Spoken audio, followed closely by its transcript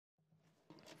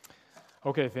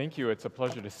Okay, thank you. It's a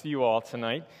pleasure to see you all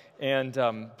tonight. And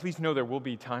please know there will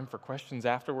be time for questions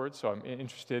afterwards, so I'm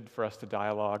interested for us to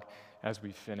dialogue as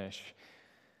we finish.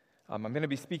 I'm going to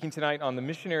be speaking tonight on the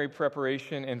missionary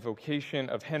preparation and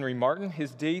vocation of Henry Martyn. His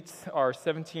dates are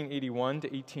 1781 to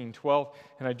 1812,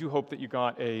 and I do hope that you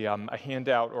got a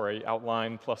handout or an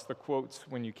outline plus the quotes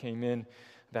when you came in.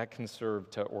 That can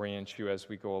serve to orient you as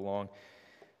we go along.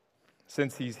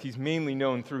 Since he's mainly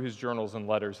known through his journals and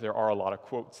letters, there are a lot of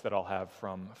quotes that I'll have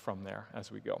from there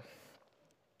as we go.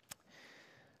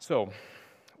 So,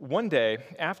 one day,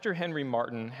 after Henry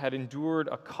Martyn had endured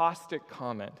a caustic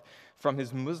comment from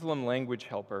his Muslim language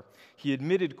helper, he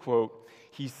admitted, quote,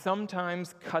 "He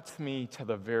sometimes cuts me to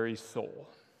the very soul."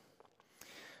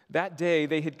 That day,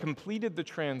 they had completed the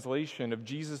translation of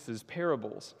Jesus'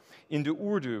 parables into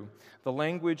Urdu, the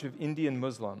language of Indian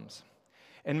Muslims.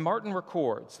 And Martyn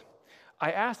records,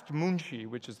 "I asked Munshi,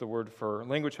 which is the word for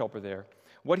language helper there,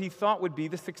 what he thought would be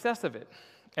the success of it.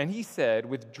 And he said,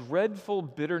 with dreadful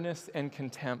bitterness and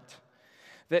contempt,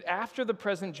 that after the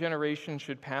present generation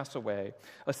should pass away,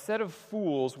 a set of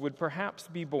fools would perhaps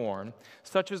be born,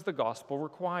 such as the gospel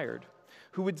required,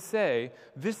 who would say,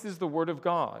 'This is the word of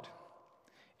God,'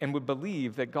 and would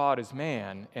believe that God is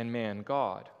man and man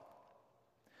God."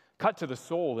 Cut to the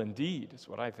soul, indeed, is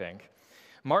what I think.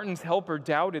 Martyn's helper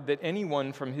doubted that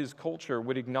anyone from his culture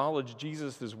would acknowledge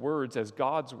Jesus' words as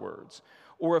God's words,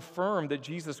 or affirm that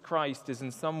Jesus Christ is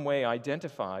in some way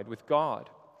identified with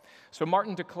God. So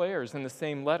Martyn declares in the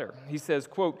same letter, he says,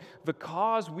 quote, "The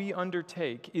cause we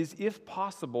undertake is, if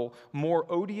possible,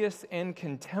 more odious and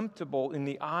contemptible in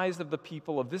the eyes of the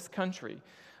people of this country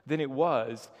than it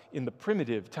was in the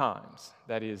primitive times,"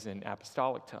 that is, in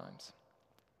apostolic times.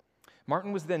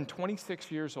 Martyn was then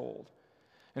 26 years old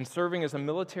and serving as a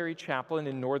military chaplain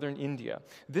in northern India.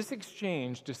 This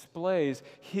exchange displays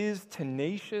his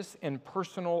tenacious and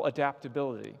personal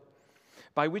adaptability,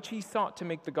 by which he sought to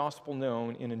make the gospel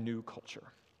known in a new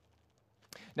culture.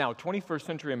 Now, 21st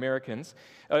century Americans,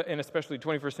 and especially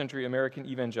 21st century American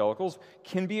evangelicals,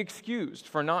 can be excused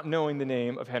for not knowing the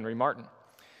name of Henry Martyn.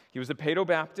 He was a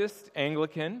Paedo-Baptist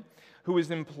Anglican who was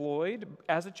employed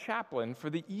as a chaplain for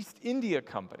the East India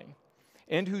Company,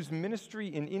 and whose ministry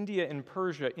in India and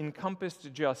Persia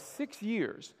encompassed just 6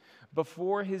 years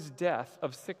before his death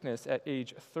of sickness at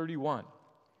age 31.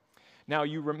 Now,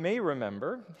 you may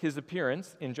remember his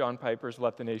appearance in John Piper's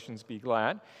Let the Nations Be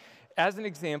Glad as an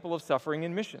example of suffering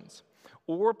in missions,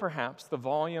 or perhaps the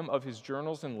volume of his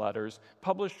journals and letters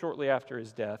published shortly after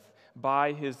his death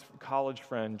by his college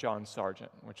friend John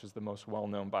Sargent, which is the most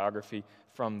well-known biography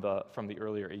from the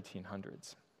earlier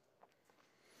 1800s.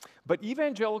 But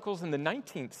evangelicals in the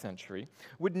 19th century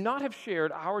would not have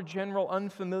shared our general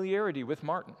unfamiliarity with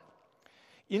Martyn.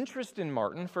 Interest in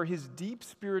Martyn for his deep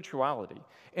spirituality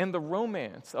and the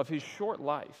romance of his short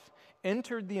life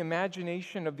entered the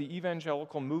imagination of the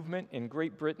evangelical movement in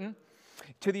Great Britain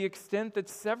to the extent that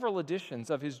several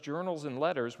editions of his journals and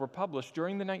letters were published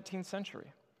during the 19th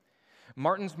century.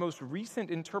 Martyn's most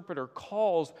recent interpreter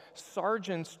calls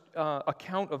Sargent's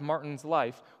account of Martyn's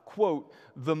life, quote,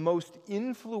 "the most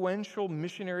influential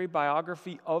missionary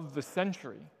biography of the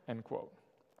century," end quote.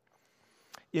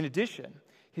 In addition,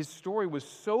 his story was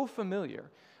so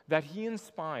familiar that his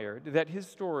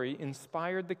story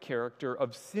inspired the character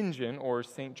of St. John or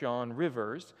St. John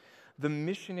Rivers, the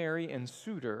missionary and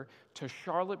suitor to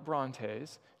Charlotte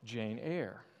Bronte's Jane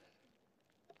Eyre,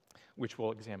 which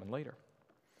we'll examine later.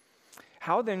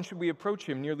 How then should we approach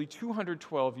him nearly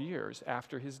 212 years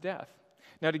after his death?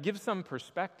 Now, to give some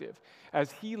perspective,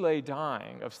 as he lay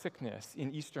dying of sickness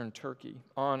in eastern Turkey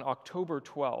on October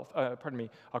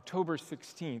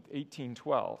 16th,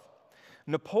 1812,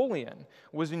 Napoleon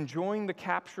was enjoying the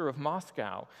capture of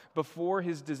Moscow before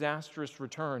his disastrous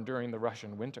return during the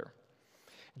Russian winter.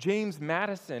 James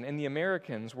Madison and the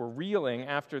Americans were reeling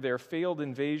after their failed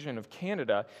invasion of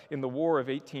Canada in the War of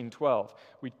 1812.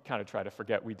 We kind of try to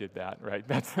forget we did that, right?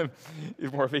 That's the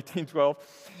War of 1812.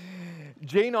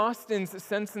 Jane Austen's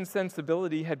Sense and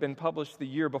Sensibility had been published the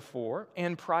year before,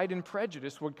 and Pride and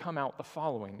Prejudice would come out the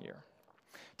following year.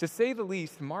 To say the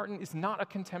least, Martyn is not a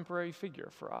contemporary figure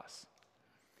for us.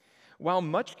 While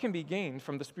much can be gained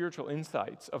from the spiritual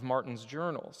insights of Martyn's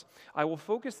journals, I will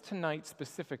focus tonight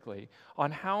specifically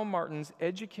on how Martyn's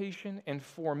education and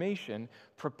formation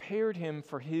prepared him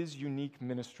for his unique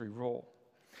ministry role.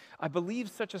 I believe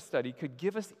such a study could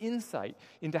give us insight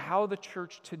into how the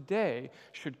church today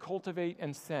should cultivate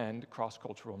and send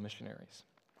cross-cultural missionaries.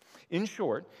 In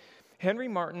short, Henry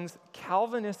Martyn's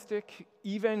Calvinistic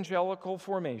evangelical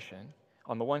formation,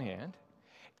 on the one hand,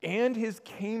 and his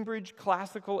Cambridge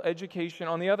classical education,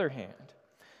 on the other hand,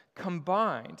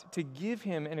 combined to give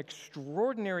him an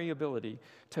extraordinary ability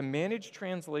to manage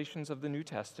translations of the New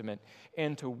Testament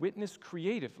and to witness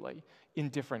creatively in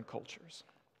different cultures.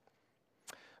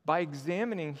 By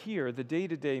examining here the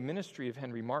day-to-day ministry of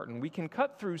Henry Martyn, we can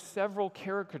cut through several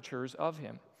caricatures of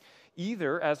him,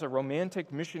 either as a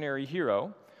romantic missionary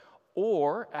hero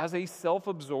or as a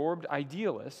self-absorbed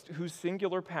idealist whose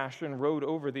singular passion rode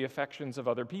over the affections of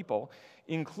other people,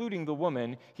 including the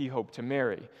woman he hoped to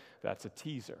marry. That's a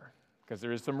teaser, because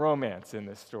there is some romance in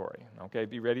this story. Okay,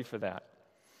 be ready for that.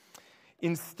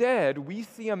 Instead, we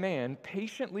see a man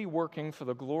patiently working for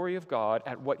the glory of God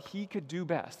at what he could do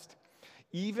best,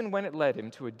 even when it led him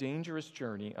to a dangerous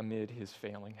journey amid his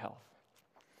failing health.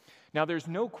 Now, there's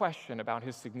no question about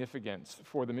his significance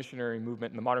for the missionary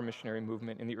movement and the modern missionary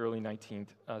movement in the early 19th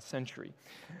century.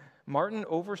 Martyn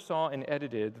oversaw and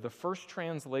edited the first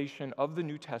translation of the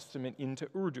New Testament into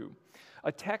Urdu,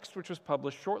 a text which was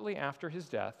published shortly after his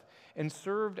death and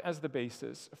served as the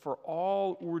basis for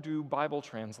all Urdu Bible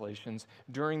translations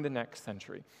during the next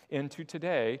century. And to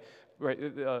today,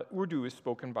 Urdu is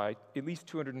spoken by at least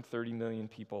 230 million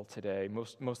people today,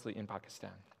 mostly in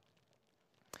Pakistan.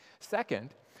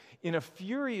 Second, in a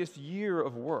furious year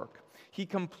of work, he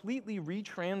completely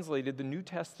retranslated the New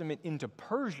Testament into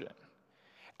Persian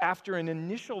after an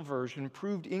initial version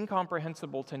proved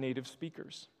incomprehensible to native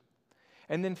speakers.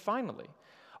 And then finally,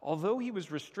 although he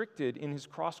was restricted in his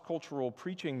cross-cultural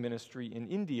preaching ministry in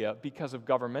India because of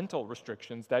governmental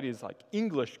restrictions, that is, like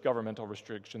English governmental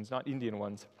restrictions, not Indian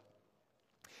ones,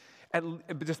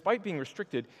 despite being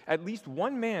restricted, at least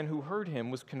one man who heard him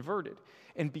was converted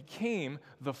and became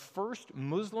the first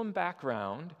Muslim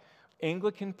background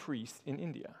Anglican priest in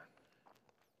India.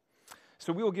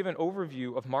 So we will give an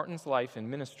overview of Martyn's life and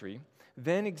ministry,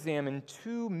 then examine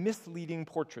two misleading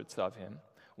portraits of him,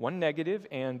 one negative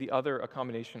and the other a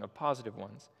combination of positive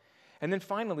ones. And then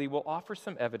finally, we'll offer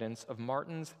some evidence of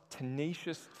Martyn's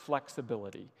tenacious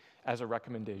flexibility as a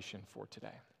recommendation for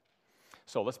today.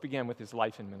 So let's begin with his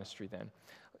life and ministry then.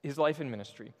 His life and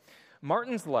ministry.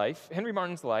 Henry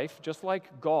Martyn's life, just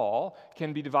like Gaul,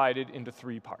 can be divided into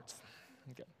three parts.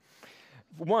 Okay.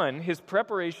 One, his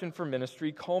preparation for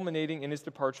ministry culminating in his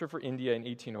departure for India in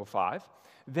 1805,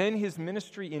 then his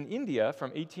ministry in India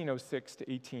from 1806 to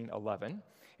 1811,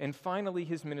 and finally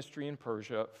his ministry in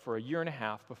Persia for a year and a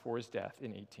half before his death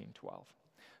in 1812.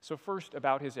 So first,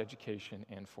 about his education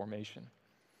and formation.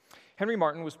 Henry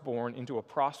Martyn was born into a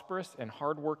prosperous and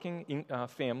hardworking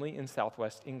family in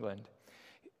southwest England.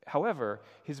 However,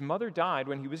 his mother died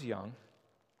when he was young,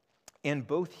 and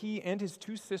both he and his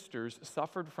two sisters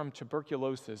suffered from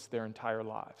tuberculosis their entire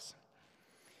lives.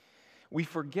 We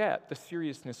forget the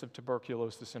seriousness of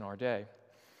tuberculosis in our day,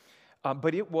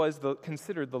 but it was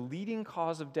considered the leading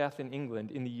cause of death in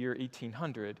England in the year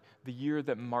 1800, the year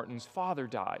that Martyn's father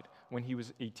died when he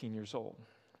was 18 years old.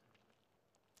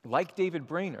 Like David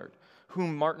Brainerd,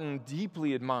 whom Martyn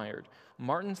deeply admired,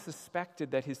 Martyn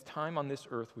suspected that his time on this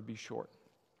earth would be short.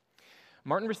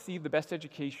 Martyn received the best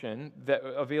education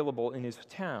available in his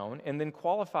town and then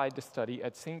qualified to study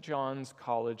at St. John's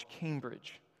College,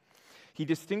 Cambridge. He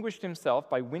distinguished himself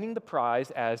by winning the prize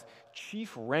as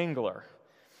Chief Wrangler,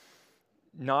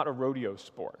 not a rodeo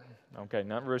sport. Okay,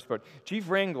 not a rodeo sport. Chief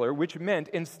Wrangler, which meant,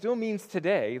 and still means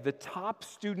today, the top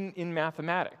student in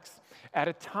mathematics, at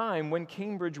a time when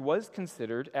Cambridge was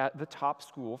considered at the top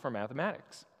school for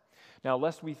mathematics. Now,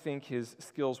 lest we think his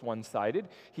skills one-sided,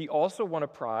 he also won a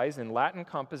prize in Latin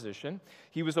composition.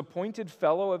 He was appointed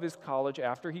fellow of his college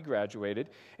after he graduated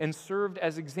and served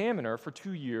as examiner for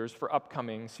 2 years for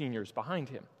upcoming seniors behind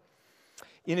him.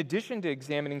 In addition to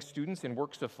examining students in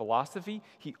works of philosophy,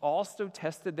 he also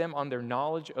tested them on their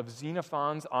knowledge of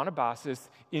Xenophon's Anabasis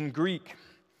in Greek.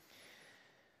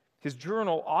 His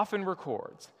journal often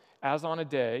records, as on a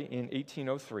day in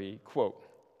 1803, quote,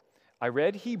 "I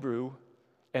read Hebrew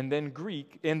and then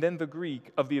the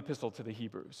Greek of the Epistle to the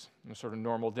Hebrews." A sort of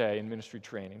normal day in ministry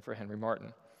training for Henry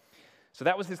Martyn. So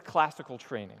that was his classical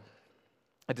training,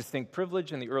 a distinct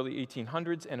privilege in the early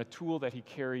 1800s and a tool that he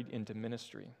carried into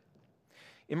ministry.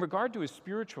 In regard to his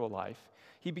spiritual life,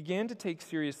 he began to take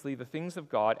seriously the things of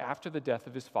God after the death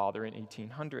of his father in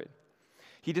 1800.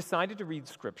 He decided to read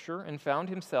Scripture and found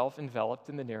himself enveloped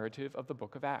in the narrative of the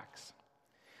book of Acts.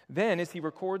 Then, as he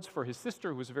records for his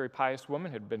sister, who was a very pious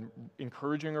woman, had been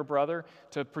encouraging her brother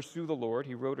to pursue the Lord,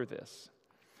 he wrote her this,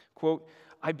 quote,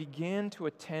 "I began to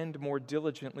attend more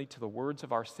diligently to the words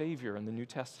of our Savior in the New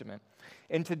Testament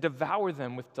and to devour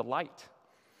them with delight.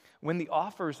 When the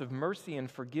offers of mercy and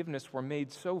forgiveness were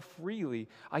made so freely,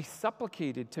 I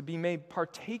supplicated to be made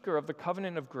partaker of the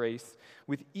covenant of grace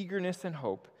with eagerness and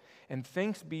hope, and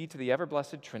thanks be to the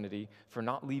ever-blessed Trinity for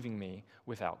not leaving me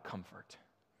without comfort."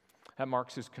 That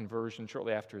marks his conversion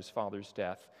shortly after his father's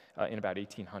death in about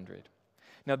 1800.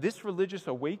 Now, this religious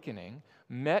awakening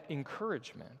met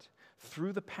encouragement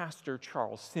through the pastor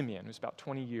Charles Simeon, who's about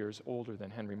 20 years older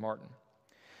than Henry Martyn.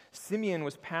 Simeon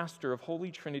was pastor of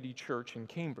Holy Trinity Church in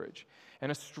Cambridge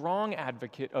and a strong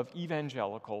advocate of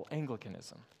evangelical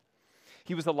Anglicanism.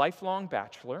 He was a lifelong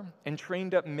bachelor and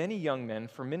trained up many young men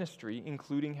for ministry,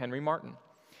 including Henry Martyn.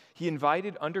 He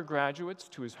invited undergraduates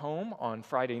to his home on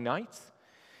Friday nights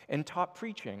and taught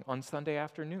preaching on Sunday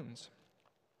afternoons.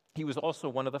 He was also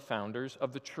one of the founders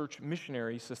of the Church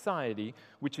Missionary Society,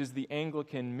 which is the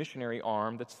Anglican missionary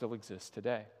arm that still exists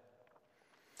today.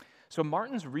 So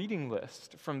Martyn's reading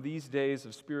list from these days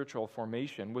of spiritual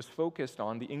formation was focused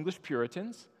on the English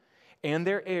Puritans and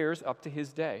their heirs up to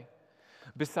his day.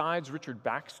 Besides Richard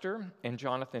Baxter and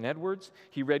Jonathan Edwards,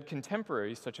 he read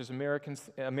contemporaries such as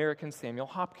American Samuel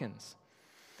Hopkins.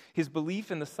 His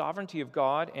belief in the sovereignty of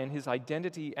God and his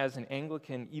identity as an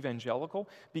Anglican evangelical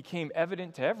became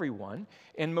evident to everyone,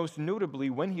 and most notably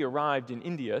when he arrived in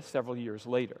India several years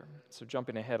later. So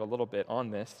jumping ahead a little bit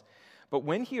on this. But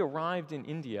when he arrived in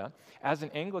India as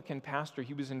an Anglican pastor,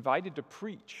 he was invited to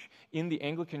preach in the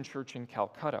Anglican church in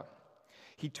Calcutta.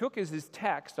 He took as his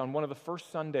text on one of the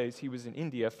first Sundays he was in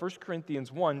India, 1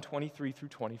 Corinthians 1, 23 through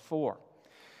 24.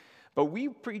 "But we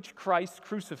preach Christ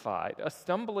crucified, a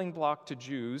stumbling block to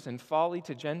Jews and folly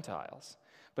to Gentiles.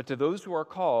 But to those who are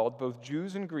called, both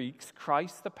Jews and Greeks,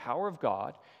 Christ the power of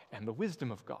God and the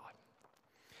wisdom of God."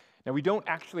 Now, we don't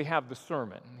actually have the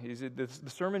sermon. The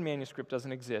sermon manuscript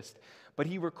doesn't exist, but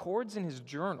he records in his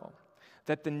journal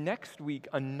that the next week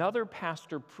another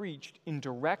pastor preached in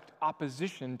direct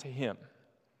opposition to him.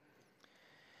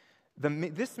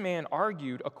 This man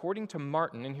argued, according to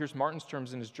Martyn, and here's Martyn's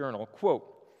terms in his journal,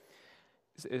 quote,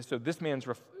 so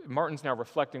Martyn's now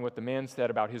reflecting what the man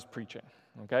said about his preaching,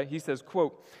 okay? He says,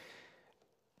 quote,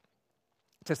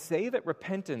 "To say that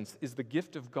repentance is the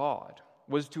gift of God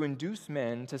was to induce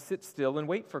men to sit still and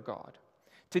wait for God.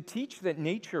 To teach that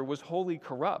nature was wholly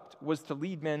corrupt was to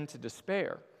lead men to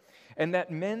despair, and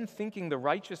that men thinking the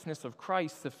righteousness of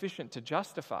Christ sufficient to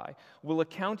justify will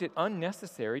account it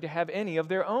unnecessary to have any of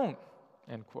their own,"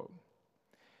 end quote.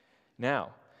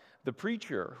 Now, the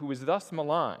preacher who is thus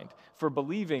maligned for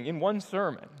believing in one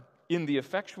sermon in the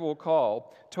effectual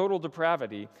call, total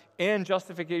depravity, and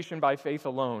justification by faith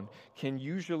alone can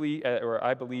usually, or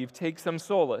I believe, take some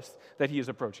solace that he is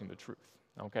approaching the truth.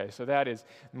 Okay, so that is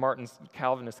Martyn's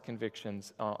Calvinist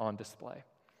convictions on display.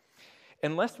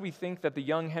 Unless we think that the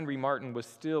young Henry Martyn was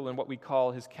still in what we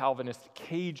call his Calvinist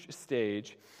cage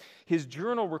stage, his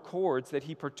journal records that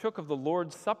he partook of the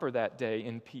Lord's Supper that day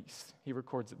in peace. He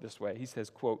records it this way. He says,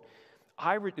 quote,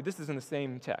 this is in the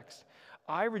same text,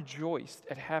 "I rejoiced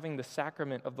at having the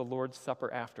sacrament of the Lord's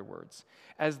Supper afterwards,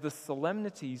 as the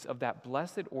solemnities of that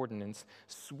blessed ordinance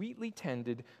sweetly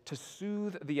tended to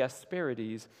soothe the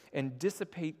asperities and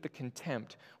dissipate the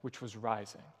contempt which was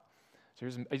rising." So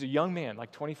he's a young man,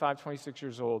 like 25, 26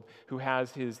 years old, who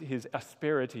has his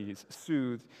asperities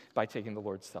soothed by taking the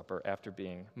Lord's Supper after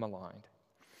being maligned.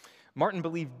 Martyn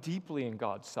believed deeply in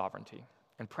God's sovereignty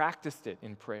and practiced it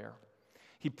in prayer.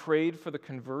 He prayed for the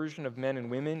conversion of men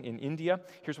and women in India.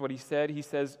 Here's what he said. He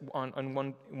says on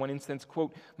one instance,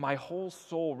 quote, "My whole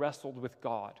soul wrestled with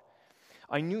God.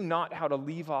 I knew not how to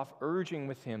leave off urging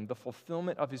with him the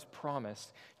fulfillment of his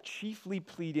promise, chiefly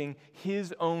pleading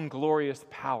his own glorious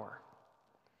power."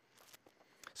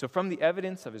 So from the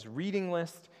evidence of his reading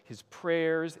list, his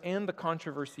prayers, and the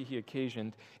controversy he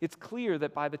occasioned, it's clear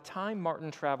that by the time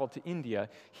Martyn traveled to India,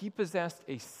 he possessed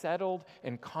a settled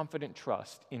and confident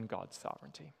trust in God's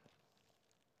sovereignty.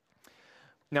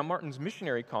 Now, Martyn's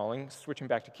missionary calling, switching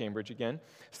back to Cambridge again,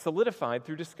 solidified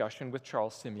through discussion with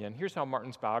Charles Simeon. Here's how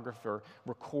Martyn's biographer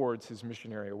records his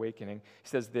missionary awakening. He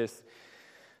says this,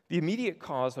 "The immediate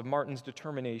cause of Martyn's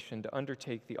determination to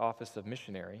undertake the office of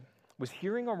missionary was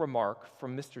hearing a remark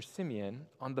from Mr. Simeon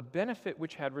on the benefit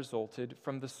which had resulted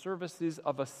from the services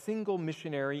of a single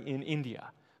missionary in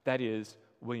India, that is,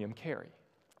 William Carey.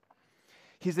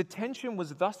 His attention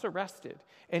was thus arrested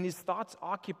and his thoughts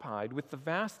occupied with the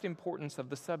vast importance of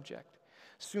the subject.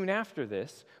 Soon after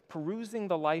this, perusing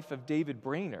the life of David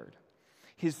Brainerd,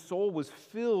 his soul was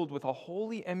filled with a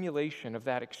holy emulation of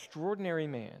that extraordinary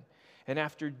man, and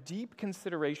after deep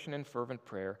consideration and fervent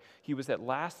prayer, he was at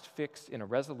last fixed in a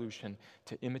resolution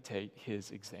to imitate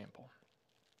his example."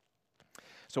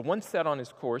 So once set on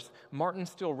his course, Martyn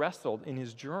still wrestled in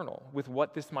his journal with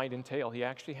what this might entail. He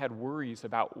actually had worries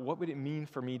about what would it mean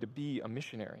for me to be a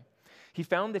missionary. He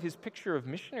found that his picture of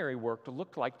missionary work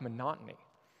looked like monotony.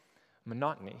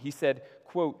 monotony. He said,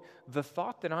 quote, "The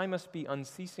thought that I must be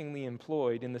unceasingly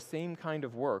employed in the same kind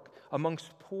of work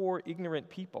amongst poor, ignorant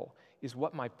people is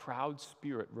what my proud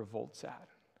spirit revolts at."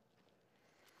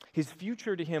 His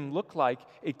future to him looked like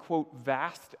a, quote,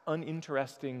 "vast,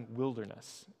 uninteresting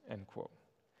wilderness," end quote.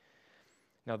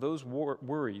 Now, those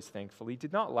worries, thankfully,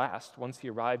 did not last once he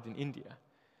arrived in India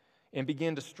and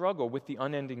began to struggle with the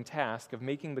unending task of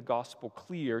making the gospel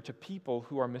clear to people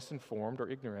who are misinformed or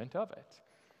ignorant of it.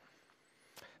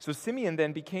 So Simeon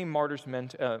then became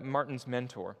Martyn's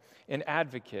mentor and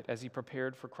advocate as he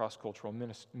prepared for cross-cultural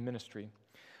ministry.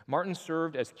 Martyn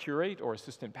served as curate or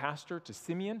assistant pastor to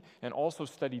Simeon and also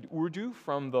studied Urdu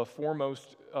from the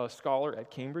foremost scholar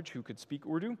at Cambridge who could speak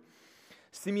Urdu.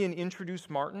 Simeon introduced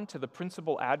Martyn to the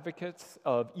principal advocates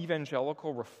of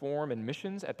evangelical reform and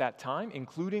missions at that time,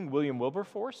 including William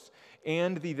Wilberforce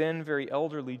and the then very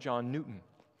elderly John Newton.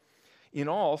 In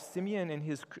all, Simeon and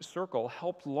his circle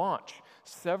helped launch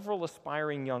several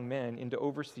aspiring young men into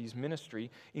overseas ministry,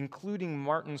 including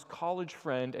Martyn's college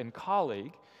friend and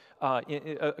colleague,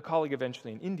 a colleague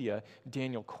eventually in India,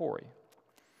 Daniel Corey.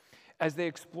 As they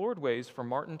explored ways for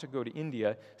Martyn to go to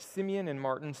India, Simeon and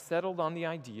Martyn settled on the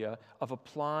idea of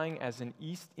applying as an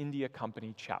East India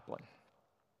Company chaplain.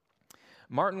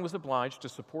 Martyn was obliged to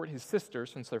support his sister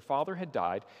since their father had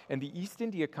died, and the East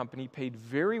India Company paid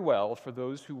very well for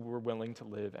those who were willing to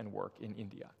live and work in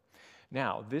India.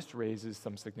 Now, this raises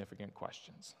some significant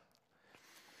questions.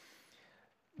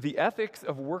 The ethics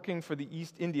of working for the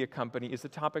East India Company is a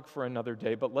topic for another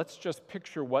day, but let's just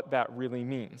picture what that really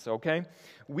means, okay?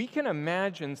 We can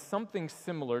imagine something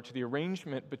similar to the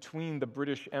arrangement between the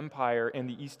British Empire and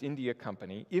the East India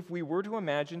Company if we were to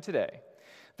imagine today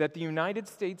that the United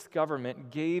States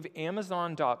government gave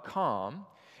Amazon.com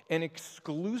an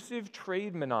exclusive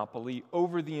trade monopoly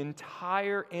over the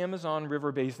entire Amazon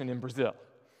River basin in Brazil,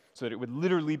 so that it would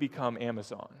literally become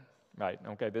Amazon, right?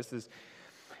 Okay, this is...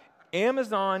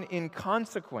 Amazon, in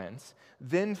consequence,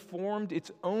 then formed its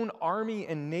own army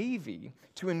and navy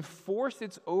to enforce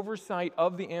its oversight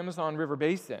of the Amazon River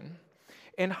basin,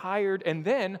 and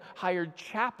then hired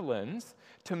chaplains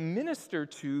to minister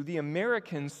to the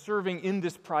Americans serving in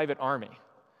this private army.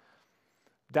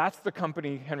 That's the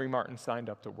company Henry Martyn signed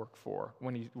up to work for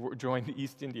when he joined the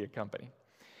East India Company.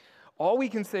 All we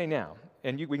can say now,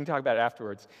 and we can talk about it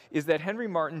afterwards, is that Henry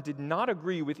Martyn did not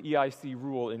agree with EIC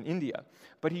rule in India,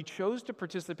 but he chose to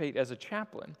participate as a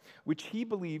chaplain, which he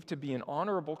believed to be an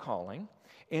honorable calling,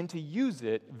 and to use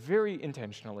it very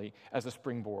intentionally as a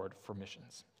springboard for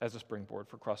missions, as a springboard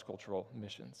for cross-cultural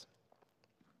missions.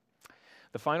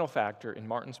 The final factor in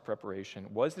Martyn's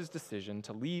preparation was his decision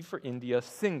to leave for India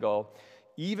single,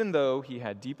 even though he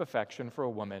had deep affection for a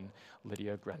woman,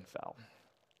 Lydia Grenfell.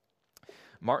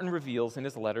 Martyn reveals in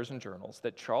his letters and journals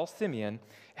that Charles Simeon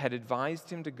had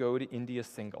advised him to go to India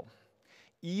single,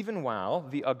 even while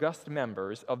the august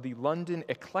members of the London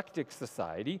Eclectic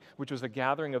Society, which was a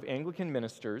gathering of Anglican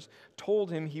ministers, told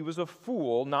him he was a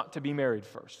fool not to be married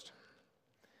first.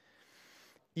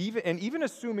 Even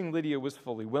assuming Lydia was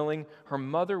fully willing, her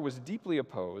mother was deeply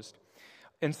opposed.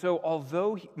 And so,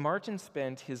 although Martyn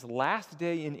spent his last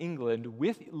day in England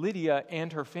with Lydia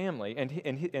and her family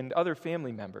and other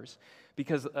family members,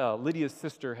 because Lydia's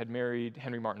sister had married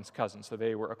Henry Martyn's cousin, so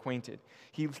they were acquainted,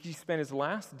 he spent his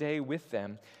last day with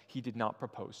them. He did not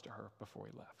propose to her before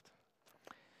he left.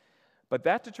 But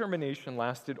that determination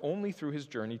lasted only through his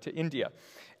journey to India.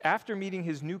 After meeting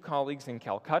his new colleagues in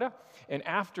Calcutta, and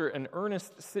after an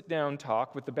earnest sit-down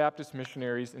talk with the Baptist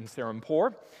missionaries in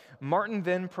Serampore, Martyn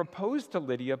then proposed to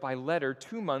Lydia by letter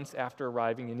 2 months after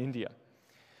arriving in India.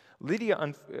 Lydia,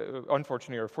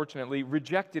 unfortunately or fortunately,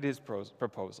 rejected his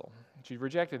proposal. She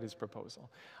rejected his proposal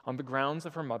on the grounds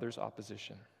of her mother's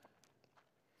opposition.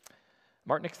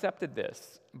 Martyn accepted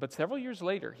this, but several years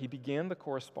later, he began the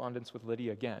correspondence with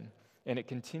Lydia again, and it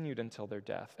continued until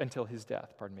his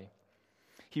death.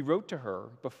 He wrote to her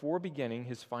before beginning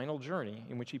his final journey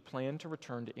in which he planned to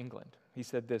return to England. He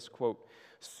said this, quote,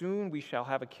 "Soon we shall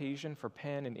have occasion for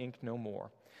pen and ink no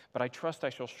more, but I trust I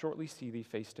shall shortly see thee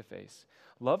face to face.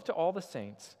 Love to all the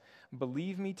saints.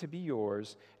 Believe me to be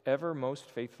yours, ever most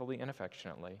faithfully and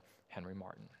affectionately, Henry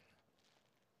Martyn."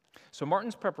 So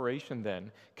Martyn's preparation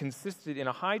then consisted in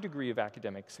a high degree of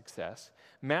academic success,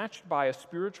 matched by a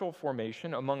spiritual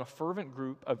formation among a fervent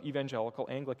group of evangelical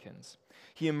Anglicans.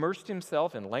 He immersed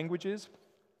himself in languages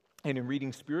and in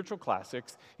reading spiritual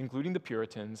classics, including the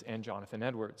Puritans and Jonathan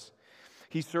Edwards.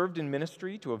 He served in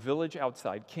ministry to a village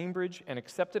outside Cambridge and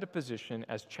accepted a position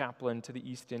as chaplain to the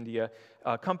East India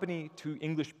Company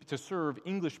to serve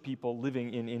English people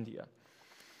living in India.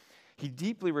 He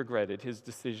deeply regretted his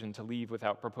decision to leave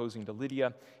without proposing to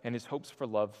Lydia, and his hopes for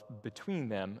love between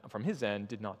them, from his end,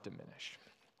 did not diminish.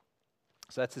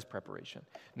 So that's his preparation.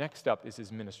 Next up is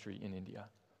his ministry in India.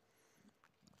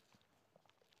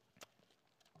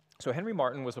 So Henry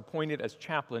Martyn was appointed as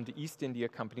chaplain to East India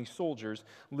Company soldiers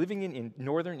living in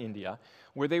northern India,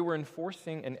 where they were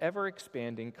enforcing an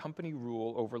ever-expanding company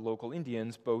rule over local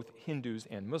Indians, both Hindus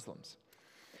and Muslims.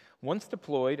 Once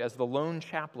deployed as the lone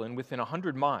chaplain within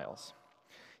 100 miles,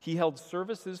 he held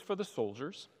services for the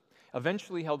soldiers,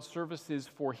 eventually held services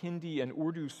for Hindi and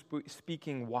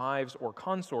Urdu-speaking wives or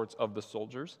consorts of the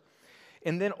soldiers,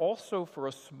 and then also for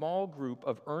a small group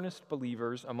of earnest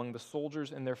believers among the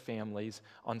soldiers and their families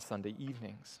on Sunday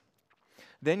evenings.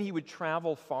 Then he would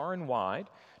travel far and wide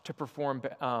to perform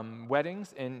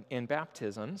weddings and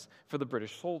baptisms for the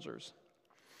British soldiers.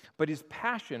 But his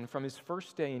passion from his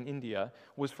first day in India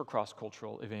was for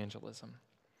cross-cultural evangelism.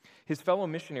 His fellow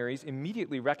missionaries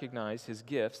immediately recognized his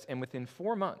gifts, and within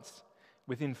 4 months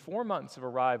of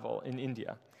arrival in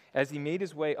India, as he made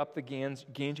his way up the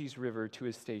Ganges River to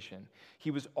his station,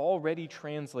 he was already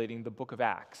translating the book of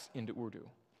Acts into Urdu.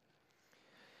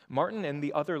 Martyn and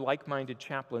the other like-minded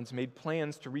chaplains made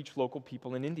plans to reach local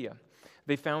people in India.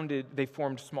 They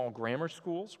formed small grammar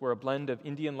schools where a blend of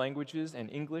Indian languages and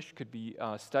English could be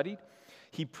studied.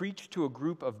 He preached to a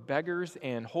group of beggars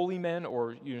and holy men,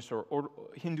 or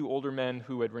Hindu older men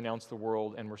who had renounced the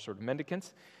world and were sort of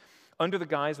mendicants, under the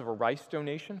guise of a rice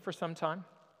donation for some time.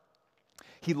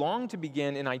 He longed to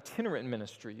begin an itinerant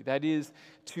ministry, that is,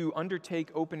 to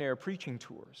undertake open-air preaching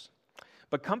tours.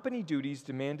 But company duties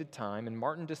demanded time, and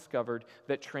Martyn discovered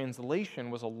that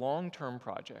translation was a long-term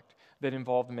project that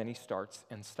involved many starts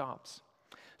and stops.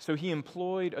 So he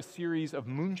employed a series of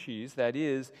munshis, that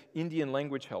is, Indian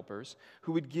language helpers,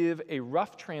 who would give a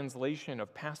rough translation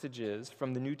of passages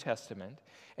from the New Testament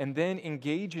and then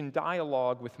engage in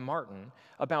dialogue with Martyn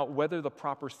about whether the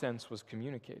proper sense was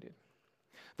communicated.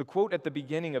 The quote at the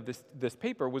beginning of this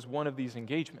paper was one of these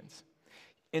engagements,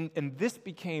 and this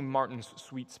became Martyn's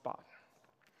sweet spot.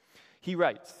 He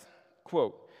writes,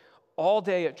 quote, "All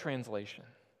day at translation,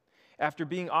 after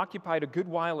being occupied a good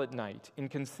while at night in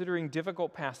considering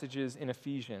difficult passages in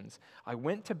Ephesians, I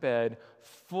went to bed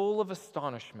full of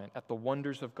astonishment at the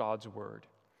wonders of God's word.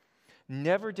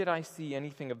 Never did I see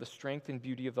anything of the strength and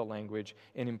beauty of the language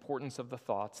and importance of the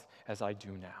thoughts as I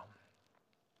do now."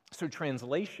 So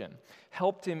translation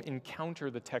helped him encounter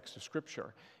the text of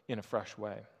Scripture in a fresh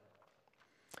way.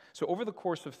 So over the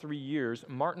course of 3 years,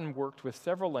 Martyn worked with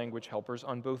several language helpers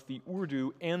on both the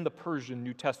Urdu and the Persian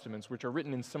New Testaments, which are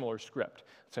written in similar script.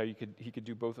 So he could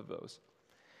do both of those.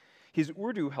 His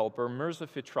Urdu helper, Mirza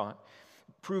Fitrat,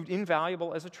 proved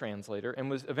invaluable as a translator and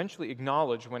was eventually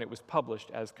acknowledged when it was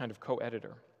published as kind of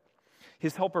co-editor.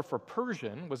 His helper for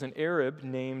Persian was an Arab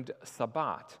named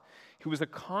Sabat, who was a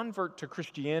convert to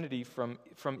Christianity from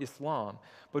Islam,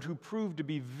 but who proved to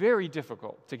be very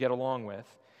difficult to get along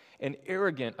with and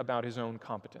arrogant about his own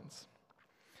competence.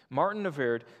 Martyn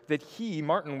averred that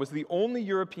Martyn, was the only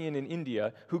European in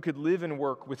India who could live and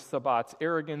work with Sabat's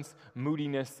arrogance,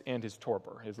 moodiness, and his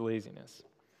torpor, his laziness.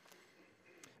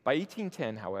 By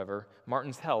 1810, however,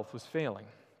 Martyn's health was failing.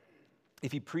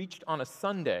 If he preached on a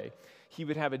Sunday, he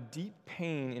would have a deep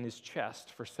pain in his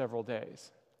chest for several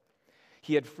days.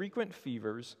 He had frequent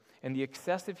fevers, and the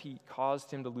excessive heat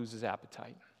caused him to lose his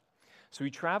appetite. So he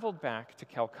traveled back to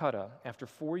Calcutta after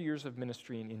 4 years of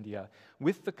ministry in India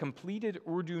with the completed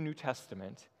Urdu New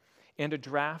Testament and a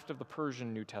draft of the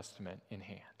Persian New Testament in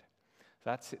hand.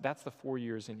 That's the 4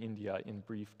 years in India in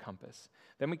brief compass.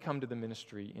 Then we come to the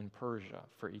ministry in Persia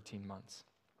for 18 months.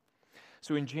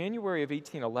 So in January of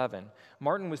 1811,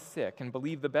 Martyn was sick and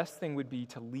believed the best thing would be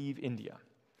to leave India.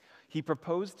 He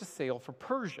proposed to sail for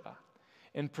Persia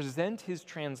and present his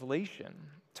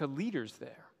translation to leaders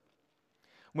there.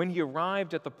 When he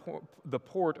arrived at the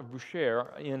port of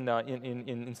Bushehr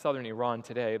in southern Iran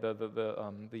today,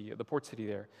 the port city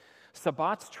there,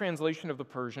 Sabat's translation of the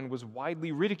Persian was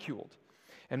widely ridiculed,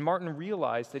 and Martyn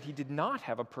realized that he did not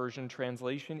have a Persian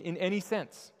translation in any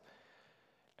sense.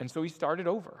 And so he started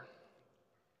over.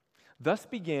 Thus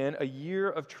began a year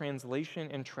of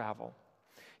translation and travel.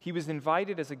 He was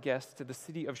invited as a guest to the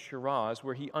city of Shiraz,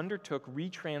 where he undertook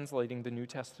retranslating the New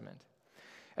Testament.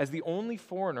 As the only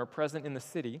foreigner present in the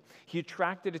city, he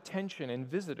attracted attention and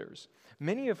visitors,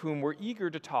 many of whom were eager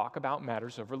to talk about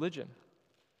matters of religion.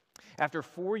 After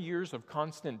 4 years of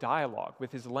constant dialogue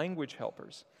with his language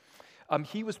helpers,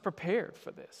 he was prepared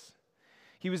for this.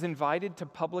 He was invited to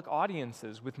public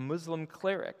audiences with Muslim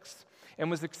clerics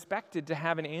and was expected to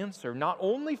have an answer not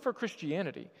only for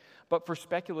Christianity, but for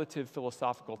speculative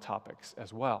philosophical topics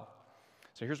as well.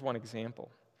 So here's one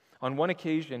example. On one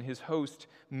occasion, his host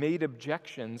made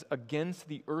objections against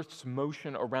the Earth's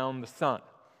motion around the sun.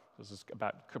 This is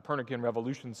about Copernican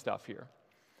revolution stuff here.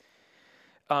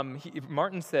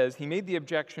 Martyn says he made the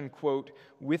objection, quote,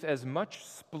 with as much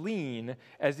spleen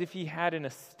as if he had an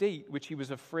estate which he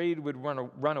was afraid would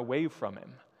run away from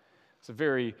him. It's a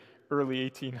very early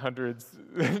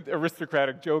 1800s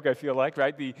aristocratic joke, I feel like,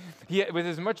 right? With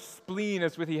as much spleen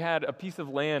as if he had a piece of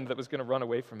land that was going to run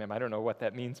away from him. I don't know what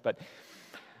that means, but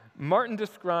Martyn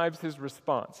describes his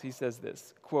response. He says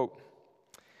this, quote,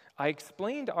 I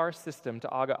explained our system to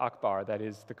Aga Akbar, that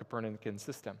is the Copernican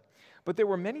system, but there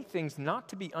were many things not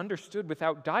to be understood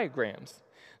without diagrams.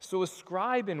 So a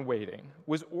scribe in waiting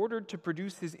was ordered to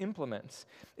produce his implements,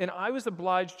 and I was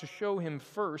obliged to show him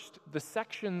first the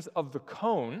sections of the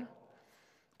cone,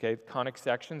 okay, conic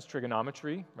sections,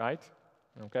 trigonometry, right?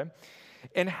 Okay,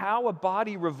 and how a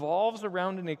body revolves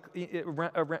revolves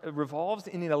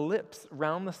in an ellipse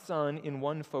round the sun in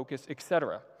one focus,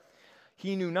 etc.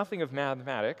 He knew nothing of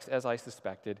mathematics, as I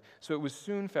suspected, so it was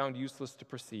soon found useless to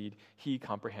proceed, he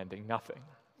comprehending nothing,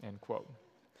 end quote.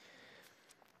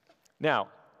 Now,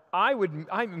 I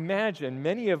imagine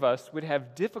many of us would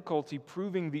have difficulty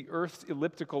proving the Earth's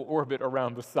elliptical orbit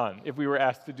around the sun if we were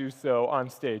asked to do so on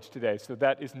stage today. So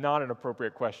that is not an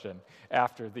appropriate question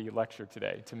after the lecture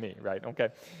today to me, right? Okay.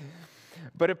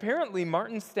 But apparently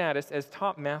Martyn's status as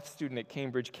top math student at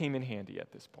Cambridge came in handy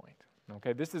at this point.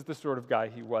 Okay, this is the sort of guy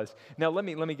he was. Now let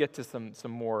me get to some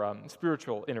more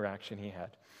spiritual interaction he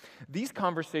had. These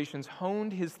conversations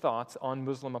honed his thoughts on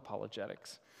Muslim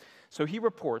apologetics. So he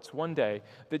reports one day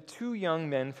that two young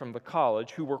men from the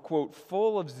college who were, quote,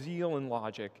 full of zeal and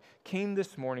logic, came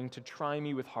this morning to try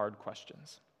me with hard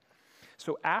questions.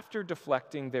 So after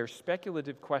deflecting their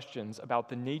speculative questions about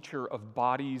the nature of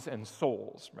bodies and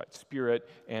souls, right, spirit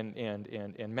and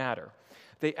matter,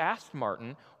 they asked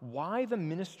Martyn why the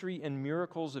ministry and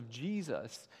miracles of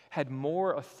Jesus had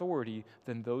more authority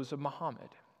than those of Muhammad.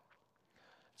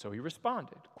 So he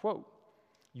responded, quote,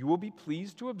 you will be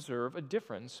pleased to observe a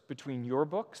difference between your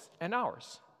books and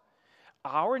ours.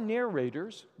 Our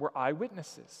narrators were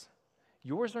eyewitnesses.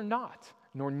 Yours are not,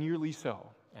 nor nearly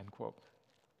so, end quote.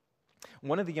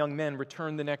 One of the young men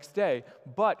returned the next day,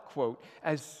 but, quote,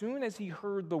 as soon as he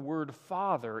heard the word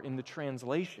Father in the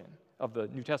translation of the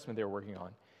New Testament they were working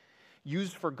on,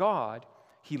 used for God,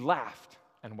 he laughed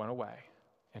and went away,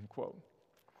 end quote.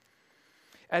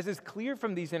 As is clear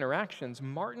from these interactions,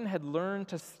 Martyn had learned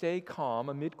to stay calm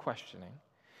amid questioning,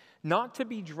 not to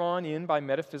be drawn in by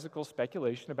metaphysical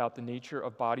speculation about the nature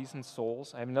of bodies and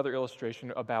souls. I have another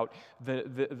illustration about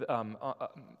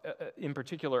in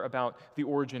particular about the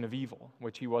origin of evil,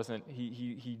 which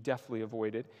he deftly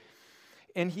avoided.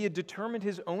 And he had determined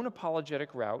his own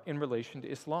apologetic route in relation to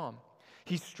Islam.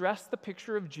 He stressed the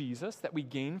picture of Jesus that we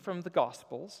gain from the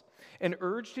Gospels and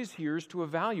urged his hearers to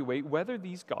evaluate whether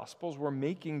these Gospels were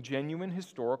making genuine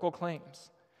historical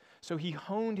claims. So he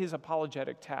honed his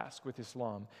apologetic task with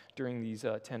Islam during these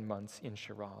 10 months in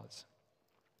Shiraz.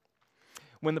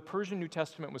 When the Persian New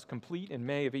Testament was complete in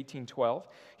May of 1812,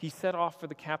 he set off for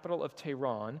the capital of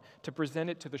Tehran to present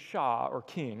it to the Shah, or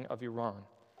king, of Iran.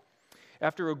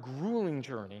 After a grueling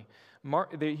journey,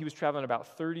 he was traveling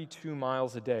about 32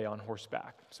 miles a day on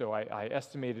horseback. So I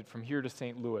estimated from here to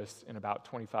St. Louis in about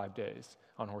 25 days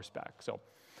on horseback. So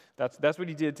that's what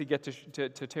he did to get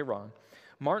to Tehran.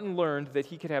 Martyn learned that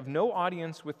he could have no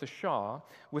audience with the Shah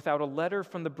without a letter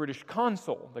from the British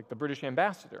consul, like the British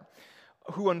ambassador,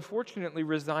 who unfortunately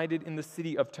resided in the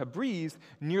city of Tabriz,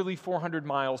 nearly 400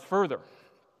 miles further.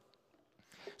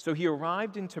 So he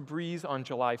arrived in Tabriz on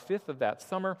July 5th of that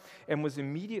summer and was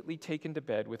immediately taken to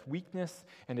bed with weakness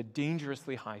and a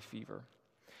dangerously high fever.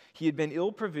 He had been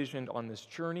ill-provisioned on this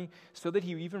journey, so that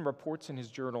he even reports in his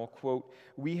journal, quote,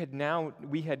 we had now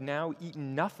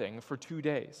eaten nothing for 2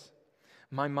 days.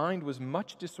 My mind was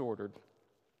much disordered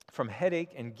from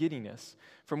headache and giddiness,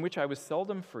 from which I was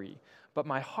seldom free, but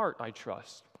my heart, I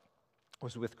trust,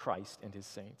 was with Christ and his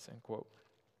saints, end quote.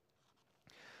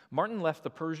 Martyn left the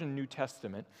Persian New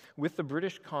Testament with the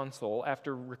British consul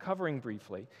after recovering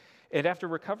briefly,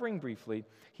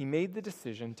 he made the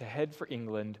decision to head for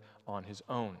England on his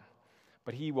own.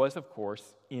 But he was, of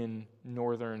course, in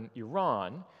northern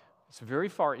Iran. It's very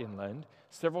far inland.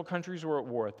 Several countries were at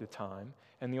war at the time,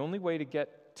 and the only way to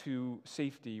get to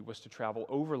safety was to travel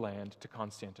overland to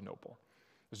Constantinople.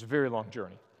 It was a very long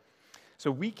journey. So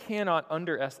we cannot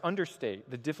understate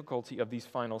the difficulty of these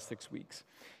final 6 weeks.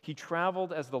 He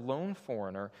traveled as the lone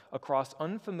foreigner across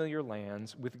unfamiliar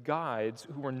lands with guides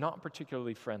who were not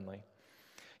particularly friendly.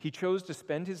 He chose to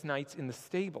spend his nights in the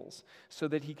stables so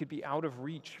that he could be out of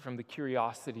reach from the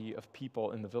curiosity of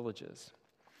people in the villages.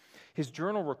 His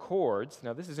journal records,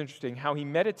 now this is interesting, how he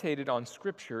meditated on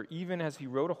Scripture even as he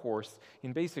rode a horse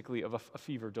in basically of a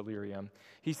fever delirium.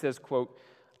 He says, quote,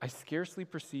 "I scarcely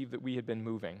perceived that we had been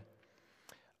moving.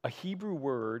 A Hebrew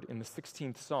word in the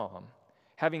 16th Psalm,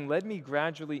 having led me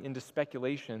gradually into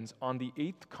speculations on the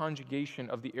 8th conjugation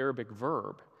of the Arabic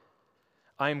verb,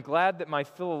 I am glad that my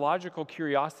philological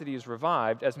curiosity is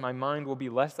revived, as my mind will be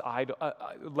less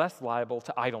liable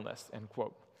to idleness," end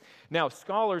quote. Now,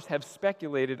 scholars have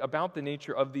speculated about the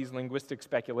nature of these linguistic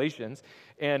speculations,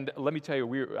 and let me tell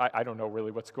you, I don't know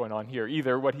really what's going on here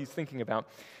either, what he's thinking about.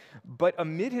 But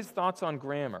amid his thoughts on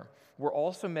grammar were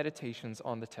also meditations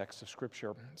on the text of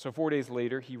Scripture. So 4 days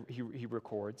later, he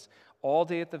records, all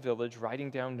day at the village, writing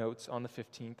down notes on the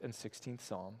 15th and 16th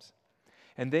Psalms.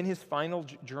 And then his final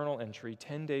journal entry,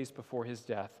 10 days before his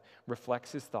death,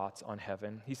 reflects his thoughts on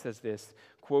heaven. He says this,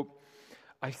 quote,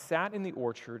 "I sat in the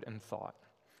orchard and thought,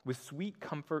 with sweet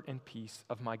comfort and peace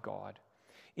of my God.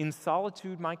 In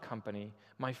solitude my company,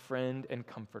 my friend and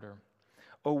comforter.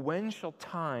 Oh, when shall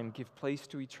time give place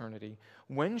to eternity?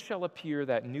 When shall appear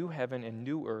that new heaven and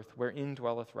new earth wherein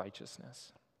dwelleth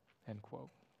righteousness?" End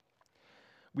quote.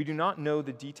 We do not know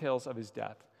the details of his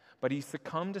death, but he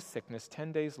succumbed to sickness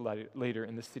 10 days later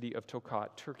in the city of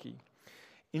Tokat, Turkey.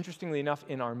 Interestingly enough,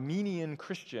 an Armenian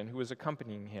Christian who was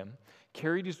accompanying him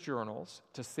carried his journals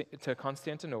to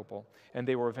Constantinople, and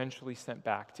they were eventually sent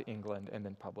back to England and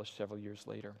then published several years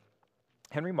later.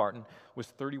 Henry Martyn was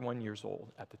 31 years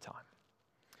old at the time.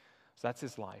 So that's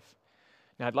his life.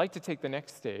 Now, I'd like to take the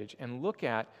next stage and look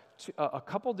at a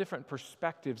couple different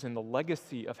perspectives in the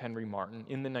legacy of Henry Martyn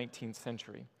in the 19th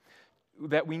century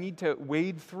that we need to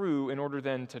wade through in order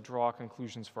then to draw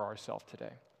conclusions for ourselves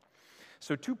today.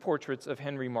 So 2 portraits of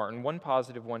Henry Martyn, one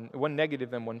positive, one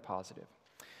negative, and one positive.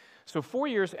 So 4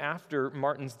 years after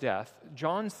Martyn's death,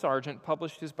 John Sargent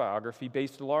published his biography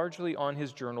based largely on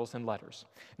his journals and letters.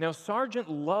 Now, Sargent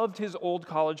loved his old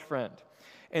college friend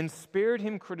and spared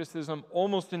him criticism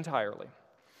almost entirely.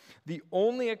 The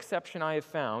only exception I have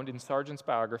found in Sargent's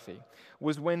biography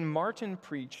was when Martyn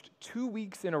preached 2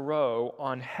 weeks in a row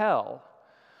on hell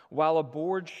while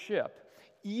aboard ship,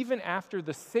 even after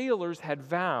the sailors had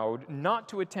vowed not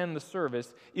to attend the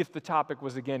service if the topic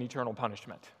was again eternal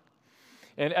punishment.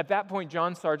 And at that point,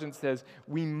 John Sargent says,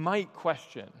 we might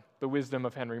question the wisdom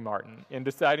of Henry Martyn in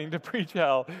deciding to preach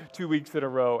hell 2 weeks in a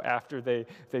row after they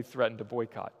threatened to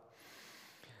boycott.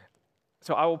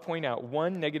 So I will point out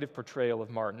one negative portrayal of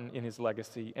Martyn in his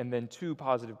legacy and then 2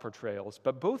 positive portrayals,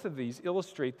 but both of these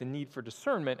illustrate the need for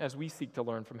discernment as we seek to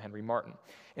learn from Henry Martyn.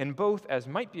 And both, as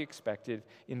might be expected,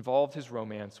 involved his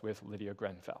romance with Lydia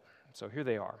Grenfell. So here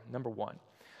they are. Number 1,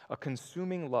 a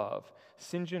consuming love,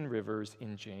 St. John Rivers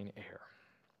in Jane Eyre.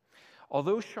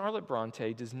 Although Charlotte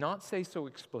Bronte does not say so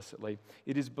explicitly,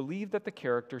 it is believed that the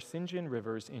character St. John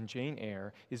Rivers in Jane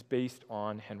Eyre is based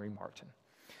on Henry Martyn.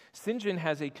 St. John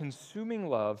has a consuming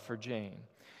love for Jane,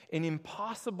 an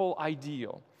impossible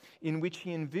ideal in which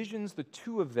he envisions the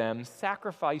 2 of them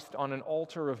sacrificed on an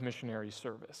altar of missionary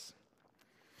service.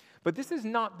 But this is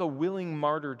not the willing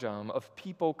martyrdom of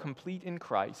people complete in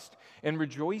Christ and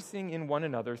rejoicing in one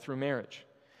another through marriage.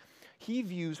 He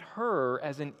views her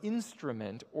as an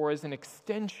instrument or as an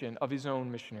extension of his own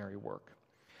missionary work.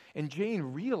 And Jane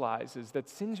realizes that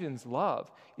St. John's love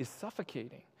is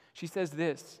suffocating. She says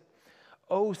this,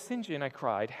 "Oh, St. John," I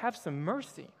cried, "have some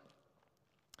mercy."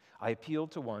 I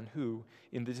appealed to one who,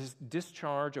 in the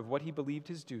discharge of what he believed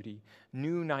his duty,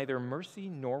 knew neither mercy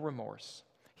nor remorse.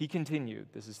 He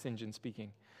continued, this is St. John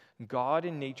speaking, "God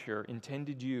and nature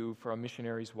intended you for a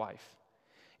missionary's wife.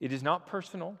 It is not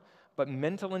personal, but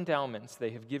mental endowments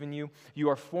they have given you. You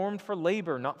are formed for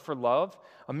labor, not for love.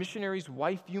 A missionary's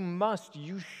wife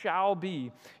you shall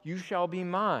be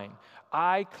mine.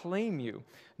 I claim you,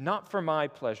 not for my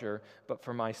pleasure, but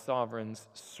for my sovereign's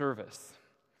service."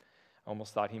 I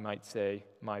almost thought he might say,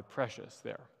 "my precious,"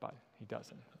 there, but he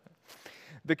doesn't.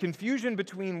 The confusion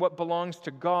between what belongs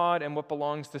to God and what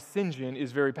belongs to St. John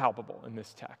is very palpable in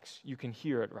this text. You can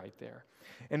hear it right there.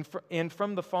 And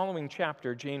from the following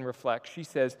chapter, Jane reflects, she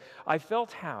says, "I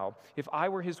felt how, if I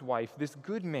were his wife, this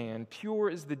good man, pure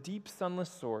as the deep sunless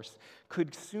source,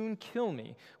 could soon kill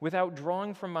me without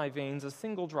drawing from my veins a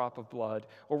single drop of blood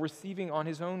or receiving on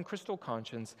his own crystal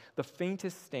conscience the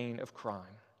faintest stain of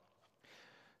crime."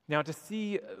 Now, to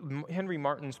see Henry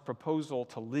Martyn's proposal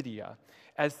to Lydia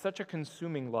as such a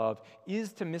consuming love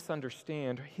is to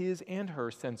misunderstand his and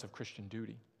her sense of Christian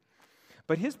duty.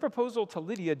 But his proposal to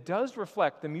Lydia does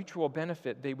reflect the mutual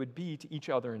benefit they would be to each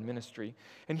other in ministry.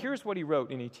 And here's what he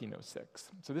wrote in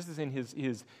 1806. So this is in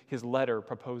his letter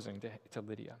proposing to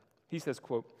Lydia. He says,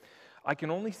 quote, "I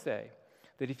can only say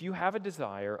that if you have a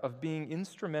desire of being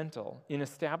instrumental in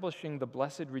establishing the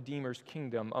blessed Redeemer's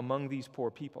kingdom among these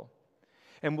poor people,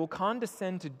 and will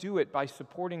condescend to do it by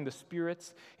supporting the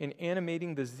spirits and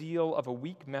animating the zeal of a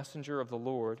weak messenger of the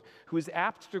Lord, who is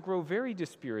apt to grow very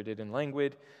dispirited and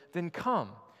languid, then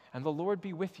come, and the Lord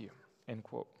be with you." End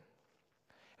quote.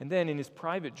 And then in his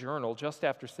private journal, just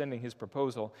after sending his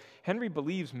proposal, Henry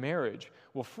believes marriage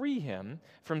will free him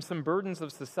from some burdens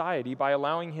of society by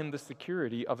allowing him the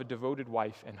security of a devoted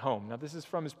wife and home. Now, this is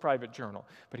from his private journal,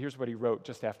 but here's what he wrote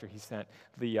just after he sent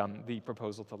the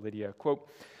proposal to Lydia. Quote,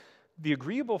 "The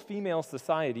agreeable female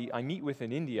society I meet with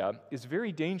in India is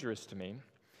very dangerous to me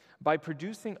by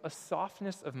producing a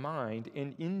softness of mind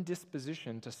and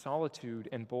indisposition to solitude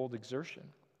and bold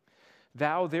exertion.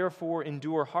 Thou therefore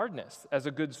endure hardness as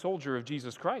a good soldier of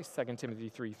Jesus Christ," 2 Timothy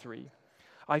 3:3.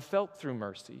 "I felt through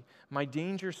mercy my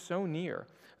danger so near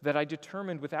that I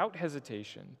determined without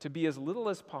hesitation to be as little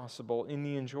as possible in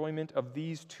the enjoyment of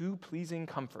these two pleasing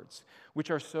comforts,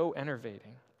 which are so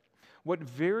enervating. What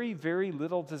very, very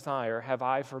little desire have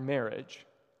I for marriage,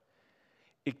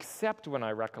 except when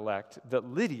I recollect that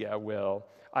Lydia will,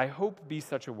 I hope, be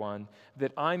such a one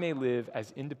that I may live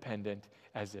as independent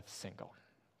as if single."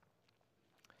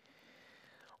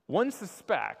 One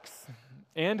suspects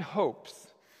and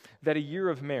hopes that a year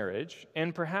of marriage,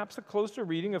 and perhaps a closer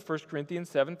reading of 1 Corinthians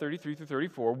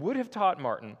 7:33-34, would have taught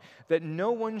Martyn that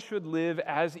no one should live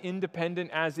as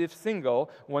independent as if single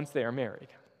once they are married.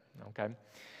 Okay?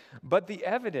 But the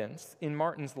evidence in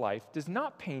Martyn's life does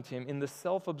not paint him in the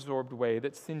self-absorbed way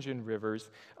that St. John Rivers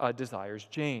desires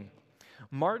Jane.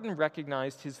 Martyn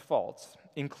recognized his faults,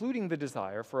 including the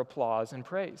desire for applause and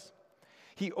praise.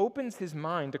 He opens his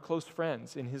mind to close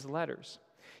friends in his letters.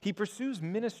 He pursues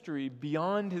ministry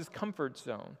beyond his comfort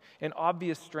zone and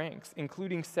obvious strengths,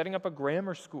 including setting up a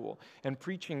grammar school and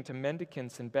preaching to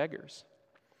mendicants and beggars.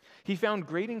 He found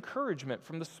great encouragement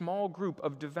from the small group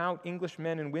of devout English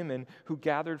men and women who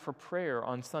gathered for prayer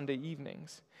on Sunday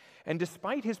evenings. And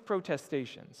despite his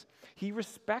protestations, he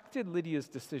respected Lydia's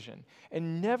decision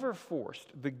and never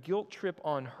forced the guilt trip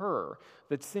on her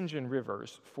that St. John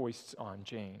Rivers foists on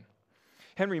Jane.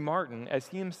 Henry Martyn, as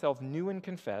he himself knew and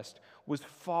confessed, was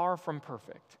far from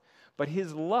perfect, but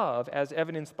his love, as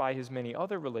evidenced by his many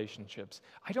other relationships,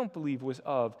 I don't believe was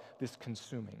of this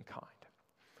consuming kind.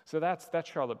 So that's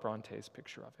Charlotte Bronte's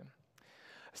picture of him.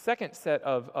 A second set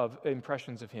of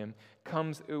impressions of him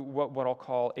comes what I'll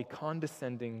call a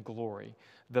condescending glory,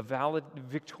 the valid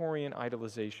Victorian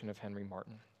idolization of Henry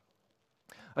Martyn.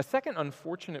 A second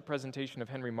unfortunate presentation of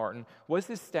Henry Martyn was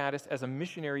his status as a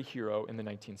missionary hero in the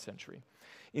 19th century.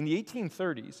 In the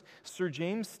 1830s, Sir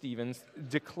James Stevens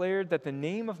declared that the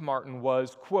name of Martyn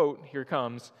was, quote, here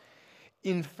comes,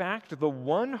 "in fact, the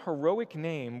one heroic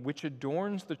name which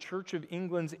adorns the Church of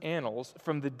England's annals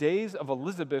from the days of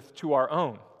Elizabeth to our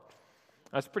own."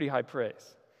 That's pretty high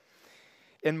praise.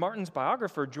 And Martyn's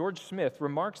biographer, George Smith,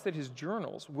 remarks that his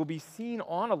journals will be seen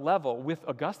on a level with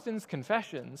Augustine's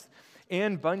Confessions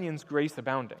and Bunyan's Grace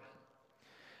Abounding.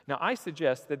 Now, I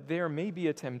suggest that there may be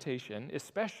a temptation,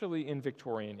 especially in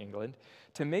Victorian England,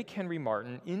 to make Henry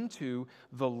Martyn into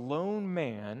the lone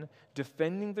man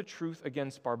defending the truth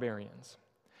against barbarians,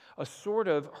 a sort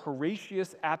of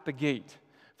Horatius at the gate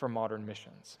for modern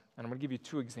missions. And I'm going to give you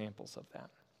two examples of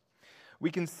that. We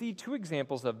can see two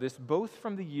examples of this, both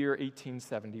from the year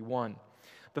 1871.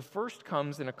 The first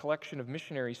comes in a collection of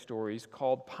missionary stories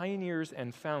called Pioneers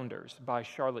and Founders by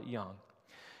Charlotte Young.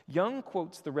 Young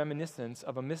quotes the reminiscence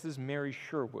of a Mrs. Mary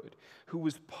Sherwood, who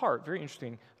was part, very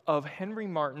interesting, of Henry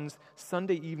Martyn's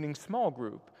Sunday evening small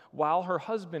group while her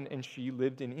husband and she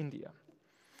lived in India.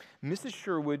 Mrs.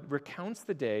 Sherwood recounts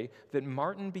the day that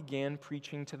Martyn began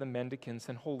preaching to the mendicants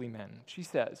and holy men. She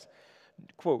says,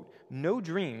 quote, "No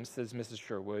dream," says Mrs.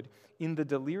 Sherwood, "in the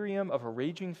delirium of a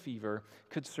raging fever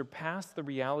could surpass the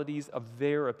realities of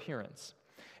their appearance.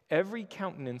 Every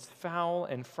countenance foul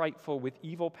and frightful with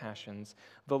evil passions,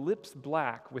 the lips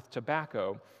black with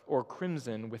tobacco or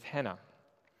crimson with henna."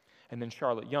 And then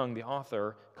Charlotte Young, the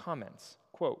author, comments,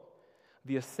 quote,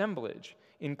 "The assemblage,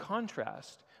 in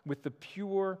contrast with the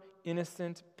pure,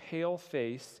 innocent, pale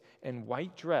face and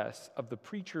white dress of the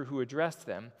preacher who addressed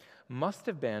them, must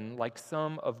have been like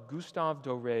some of Gustave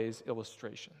Doré's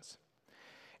illustrations."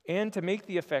 And to make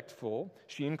the effect full,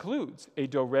 she includes a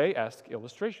Doré-esque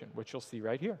illustration, which you'll see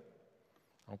right here.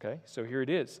 Okay, so here it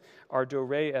is. Our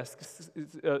Doré-esque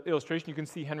illustration. You can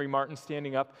see Henry Martyn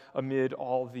standing up amid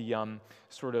all the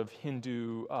sort of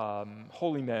Hindu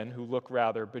holy men who look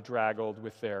rather bedraggled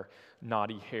with their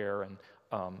knotty hair and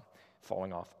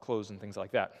falling off clothes and things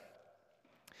like that.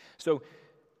 So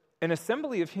An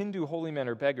assembly of Hindu holy men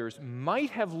or beggars might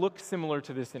have looked similar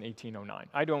to this in 1809.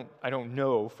 I don't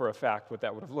know for a fact what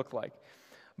that would have looked like.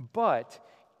 But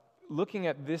looking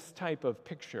at this type of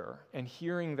picture and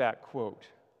hearing that quote,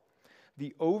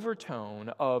 the overtone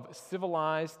of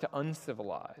civilized to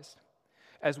uncivilized,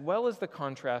 as well as the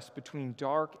contrast between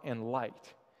dark and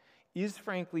light, is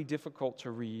frankly difficult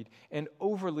to read and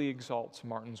overly exalts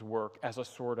Martyn's work as a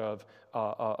sort of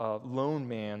a lone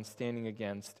man standing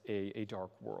against a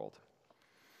dark world.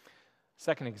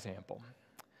 Second example.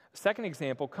 Second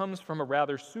example comes from a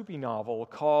rather soupy novel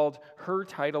called Her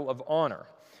Title of Honor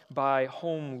by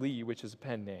Home Lee, which is a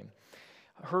pen name.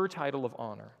 Her Title of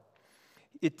Honor.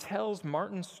 It tells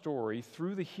Martyn's story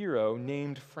through the hero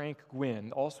named Frank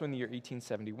Gwynne, also in the year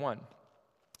 1871.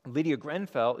 Lydia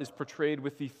Grenfell is portrayed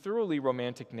with the thoroughly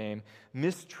romantic name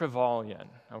Miss Trevelyan.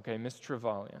 Okay, Miss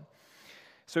Trevelyan.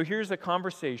 So here's a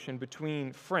conversation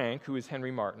between Frank, who is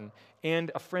Henry Martyn,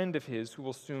 and a friend of his who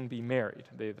will soon be married.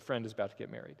 The friend is about to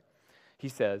get married. He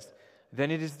says, "Then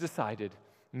it is decided.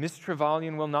 Miss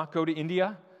Trevelyan will not go to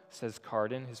India," says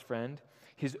Carden, his friend.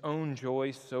 His own joy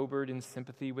sobered in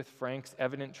sympathy with Frank's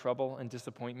evident trouble and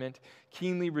disappointment,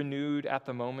 keenly renewed at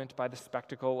the moment by the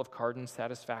spectacle of Carden's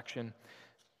satisfaction.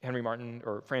 Henry Martyn,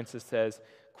 or Francis, says,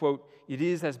 quote, "It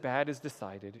is as bad as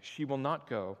decided. She will not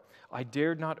go. I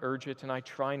dared not urge it, and I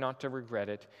try not to regret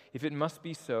it. If it must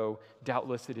be so,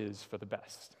 doubtless it is for the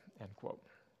best," end quote.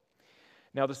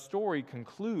 Now the story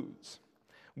concludes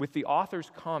with the author's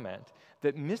comment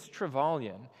that Miss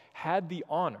Trevelyan had the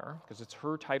honor, because it's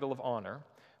her title of honor,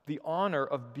 the honor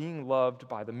of being loved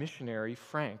by the missionary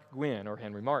Frank Gwynne, or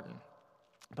Henry Martyn,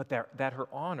 but that her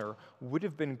honor would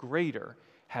have been greater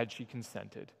had she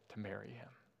consented to marry him.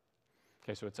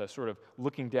 Okay, so it's a sort of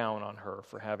looking down on her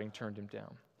for having turned him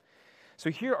down. So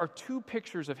here are two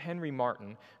pictures of Henry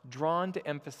Martyn drawn to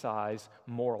emphasize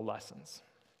moral lessons.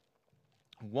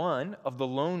 One of the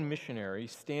lone missionary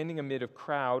standing amid a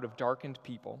crowd of darkened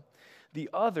people, the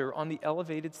other on the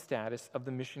elevated status of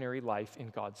the missionary life in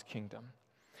God's kingdom.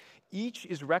 Each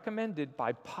is recommended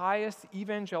by pious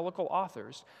evangelical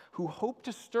authors who hope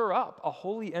to stir up a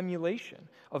holy emulation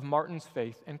of Martyn's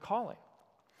faith and calling.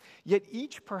 Yet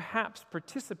each perhaps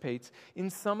participates in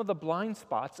some of the blind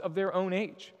spots of their own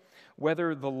age,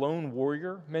 whether the lone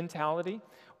warrior mentality,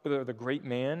 or the great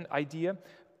man idea,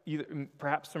 either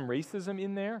perhaps some racism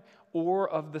in there, or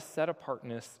of the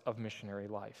set-apartness of missionary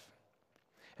life.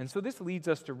 And so this leads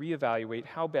us to reevaluate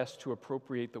how best to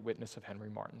appropriate the witness of Henry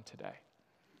Martyn today.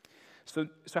 So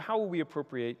how will we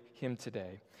appropriate him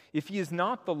today? If he is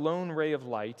not the lone ray of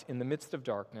light in the midst of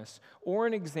darkness, or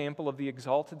an example of the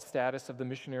exalted status of the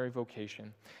missionary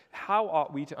vocation, how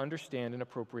ought we to understand and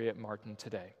appropriate Martyn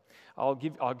today? I'll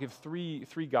give three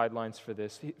guidelines for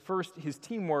this. First, his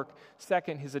teamwork.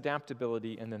 Second, his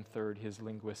adaptability. And then third, his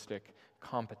linguistic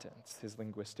competence. His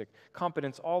linguistic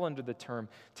competence, all under the term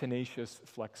tenacious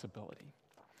flexibility.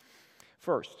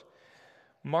 First,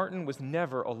 Martyn was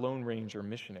never a Lone Ranger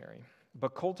missionary,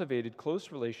 but cultivated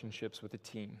close relationships with a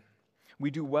team.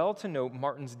 We do well to note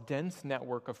Martyn's dense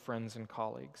network of friends and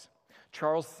colleagues.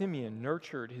 Charles Simeon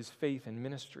nurtured his faith and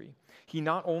ministry. He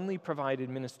not only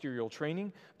provided ministerial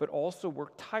training, but also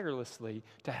worked tirelessly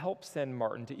to help send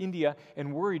Martyn to India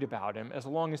and worried about him as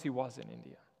long as he was in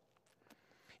India.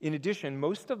 In addition,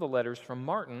 most of the letters from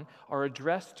Martyn are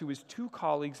addressed to his two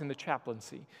colleagues in the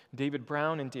chaplaincy, David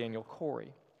Brown and Daniel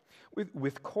Corey.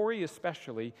 With Corey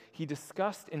especially, he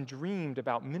discussed and dreamed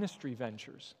about ministry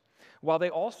ventures, while they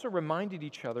also reminded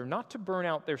each other not to burn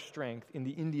out their strength in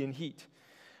the Indian heat.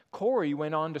 Corey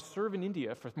went on to serve in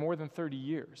India for more than 30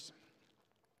 years.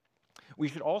 We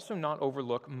should also not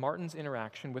overlook Martyn's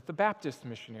interaction with the Baptist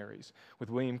missionaries, with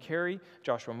William Carey,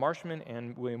 Joshua Marshman,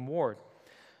 and William Ward.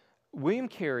 William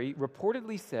Carey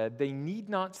reportedly said they need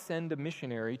not send a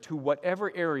missionary to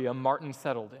whatever area Martyn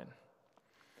settled in.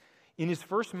 In his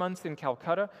first months in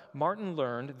Calcutta, Martyn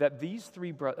learned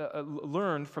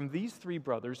from these three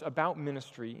brothers about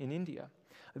ministry in India.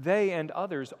 They and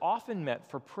others often met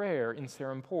for prayer in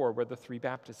Serampore, where the three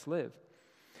Baptists live.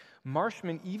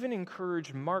 Marshman even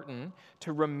encouraged Martyn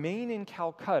to remain in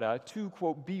Calcutta to,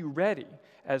 quote, be ready,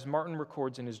 as Martyn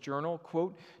records in his journal,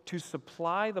 quote, to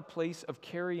supply the place of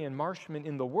Carey and Marshman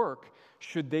in the work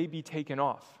should they be taken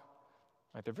off.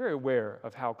 Right? They're very aware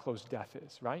of how close death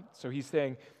is, right? So he's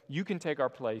saying, you can take our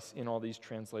place in all these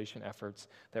translation efforts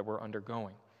that we're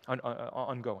ongoing.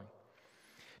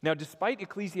 Now, despite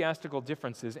ecclesiastical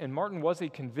differences, and Martyn was a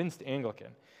convinced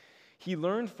Anglican, he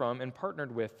learned from and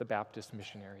partnered with the Baptist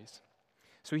missionaries.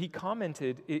 So he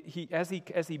commented, as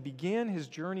he began his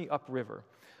journey upriver,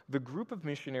 the group of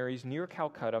missionaries near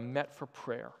Calcutta met for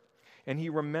prayer. And he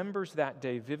remembers that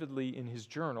day vividly in his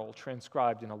journal,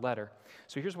 transcribed in a letter.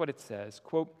 So here's what it says,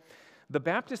 quote,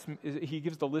 he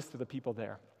gives the list of the people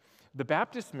there. The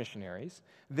Baptist missionaries,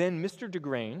 then Mr.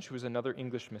 DeGrange, who was another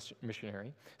English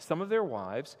missionary, some of their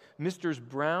wives, Messrs.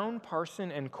 Brown, Parson,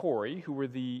 and Corey, who were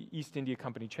the East India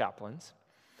Company chaplains,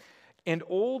 and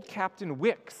old Captain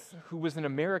Wicks, who was an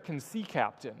American sea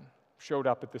captain, showed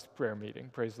up at this prayer meeting,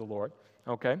 praise the Lord,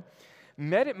 okay?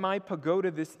 Met at my pagoda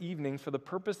this evening for the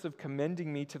purpose of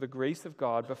commending me to the grace of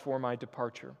God before my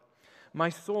departure. My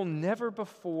soul never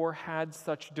before had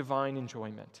such divine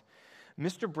enjoyment.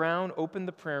 Mr. Brown opened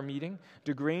the prayer meeting,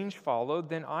 DeGrange followed,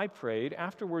 then I prayed.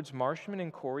 Afterwards, Marshman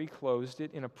and Corey closed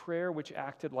it in a prayer which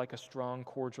acted like a strong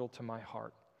cordial to my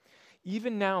heart.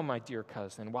 Even now, my dear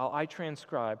cousin, while I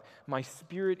transcribe, my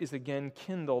spirit is again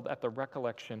kindled at the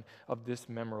recollection of this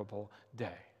memorable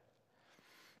day.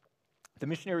 The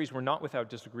missionaries were not without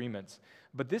disagreements,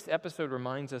 but this episode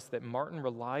reminds us that Martyn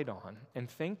relied on and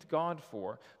thanked God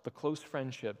for the close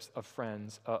friendships of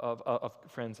friends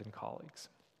and colleagues.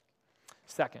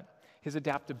 Second, his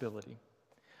adaptability.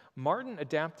 Martyn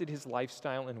adapted his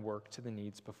lifestyle and work to the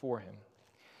needs before him.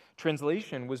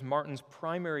 Translation was Martyn's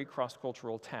primary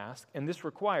cross-cultural task, and this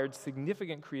required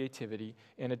significant creativity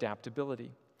and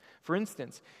adaptability. For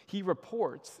instance, he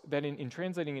reports that in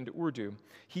translating into Urdu,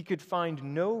 he could find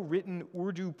no written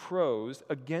Urdu prose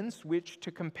against which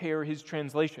to compare his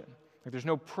translation. Like there's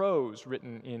no prose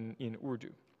written in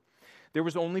Urdu. There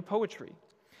was only poetry.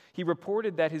 He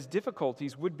reported that his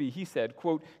difficulties would be, he said,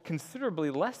 quote, considerably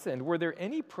lessened were there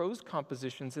any prose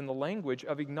compositions in the language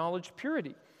of acknowledged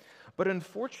purity. But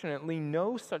unfortunately,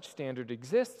 no such standard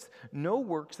exists. No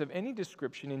works of any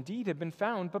description, indeed, have been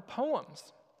found but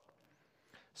poems.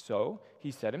 So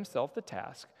he set himself the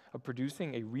task of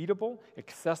producing a readable,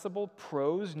 accessible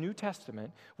prose New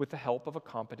Testament with the help of a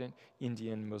competent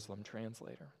Indian Muslim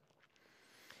translator.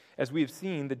 As we have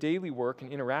seen, the daily work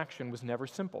and interaction was never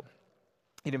simple.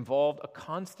 It involved a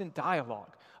constant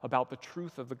dialogue about the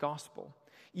truth of the gospel,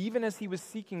 even as he was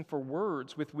seeking for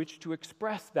words with which to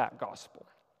express that gospel.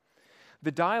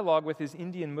 The dialogue with his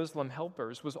Indian Muslim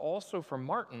helpers was also for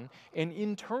Martyn an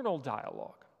internal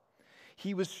dialogue.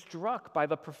 He was struck by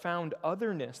the profound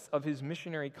otherness of his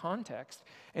missionary context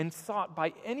and sought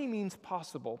by any means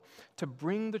possible to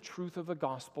bring the truth of the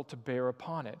gospel to bear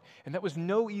upon it. And that was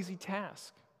no easy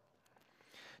task.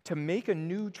 To make a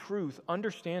new truth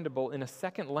understandable in a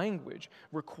second language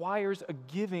requires a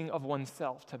giving of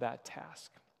oneself to that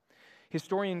task.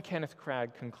 Historian Kenneth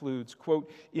Cragg concludes, quote,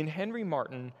 in Henry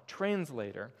Martyn,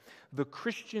 translator, the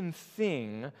Christian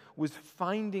thing was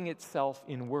finding itself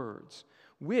in words,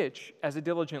 which, as a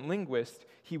diligent linguist,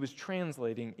 he was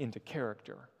translating into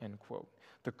character, end quote.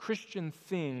 The Christian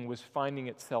thing was finding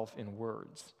itself in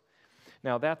words.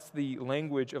 Now, that's the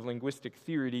language of linguistic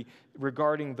theory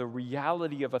regarding the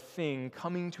reality of a thing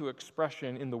coming to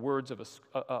expression in the words of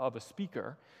a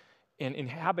speaker and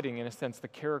inhabiting, in a sense, the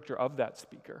character of that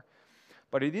speaker.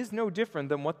 But it is no different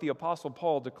than what the Apostle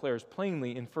Paul declares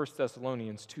plainly in 1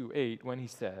 Thessalonians 2:8 when he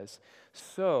says,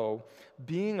 so,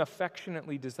 being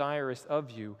affectionately desirous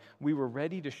of you, we were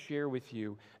ready to share with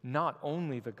you not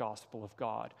only the gospel of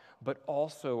God, but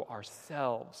also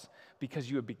ourselves, because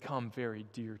you have become very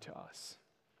dear to us.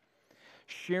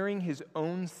 Sharing his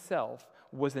own self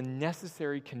was a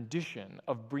necessary condition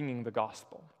of bringing the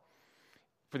gospel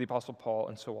for the Apostle Paul,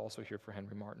 and so also here for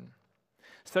Henry Martyn.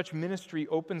 Such ministry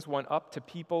opens one up to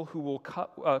people who will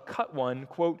cut one,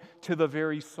 quote, to the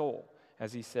very soul,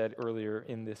 as he said earlier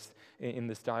in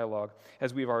this dialogue,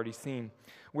 as we've already seen.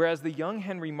 Whereas the young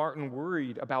Henry Martyn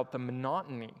worried about the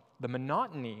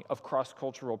monotony of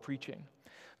cross-cultural preaching,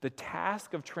 the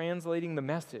task of translating the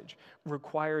message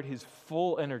required his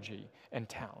full energy and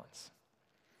talents.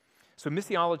 So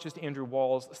missiologist Andrew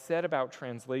Walls said about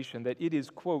translation that it is,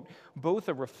 quote, both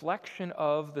a reflection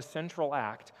of the central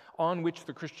act on which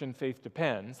the Christian faith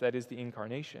depends, that is the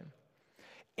incarnation,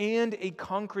 and a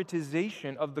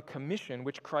concretization of the commission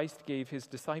which Christ gave his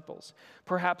disciples.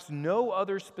 Perhaps no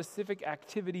other specific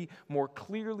activity more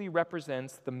clearly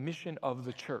represents the mission of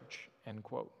the church, end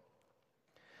quote.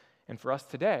 And for us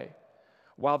today,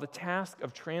 while the task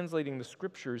of translating the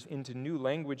scriptures into new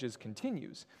languages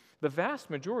continues, the vast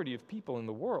majority of people in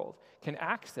the world can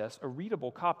access a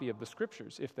readable copy of the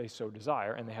scriptures if they so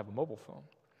desire and they have a mobile phone.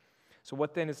 So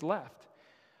what then is left?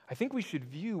 I think we should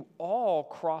view all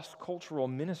cross-cultural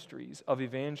ministries of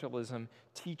evangelism,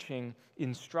 teaching,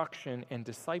 instruction, and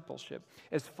discipleship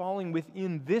as falling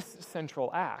within this central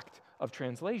act of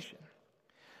translation,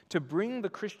 to bring the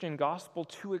Christian gospel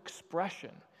to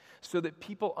expression so that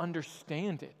people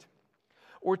understand it.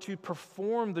 or to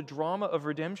perform the drama of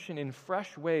redemption in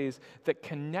fresh ways that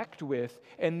connect with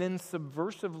and then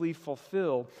subversively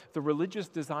fulfill the religious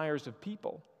desires of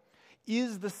people,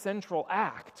 is the central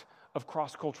act of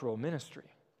cross-cultural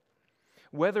ministry.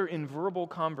 Whether in verbal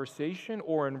conversation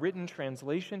or in written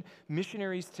translation,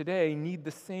 missionaries today need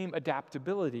the same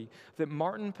adaptability that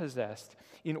Martyn possessed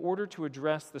in order to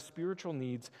address the spiritual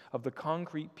needs of the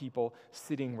concrete people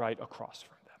sitting right across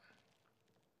from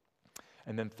them.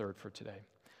 And then third for today,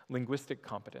 linguistic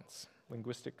competence.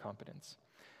 Linguistic competence.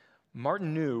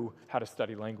 Martyn knew how to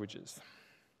study languages.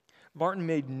 Martyn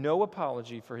made no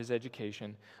apology for his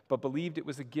education, but believed it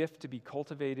was a gift to be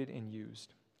cultivated and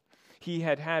used. He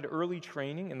had had early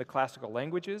training in the classical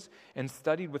languages and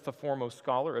studied with the foremost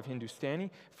scholar of Hindustani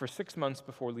for 6 months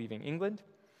before leaving England.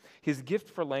 His gift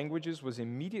for languages was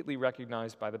immediately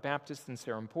recognized by the Baptists in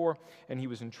Serampore, and he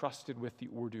was entrusted with the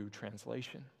Urdu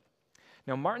translation.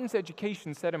 Now, Martyn's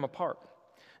education set him apart,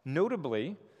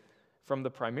 notably from the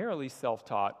primarily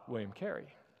self-taught William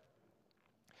Carey.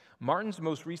 Martyn's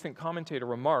most recent commentator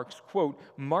remarks, quote,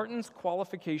 "Martyn's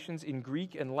qualifications in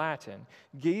Greek and Latin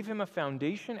gave him a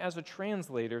foundation as a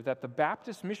translator that the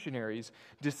Baptist missionaries,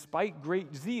 despite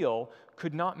great zeal,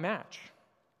 could not match."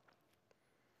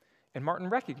 And Martyn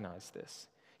recognized this.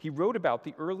 He wrote about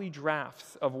the early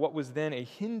drafts of what was then a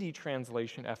Hindi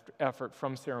translation effort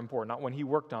from Serampore, not one he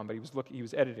worked on, but he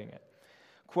was editing it.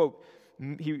 Quote,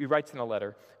 he writes in a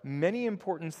letter, "Many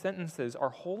important sentences are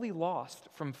wholly lost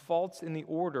from faults in the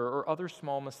order or other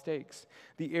small mistakes.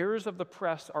 The errors of the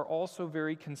press are also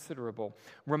very considerable.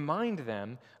 Remind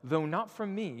them, though not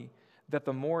from me, that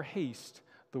the more haste,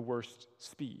 the worse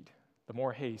speed." The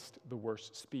more haste, the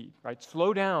worse speed, right?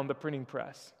 Slow down the printing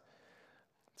press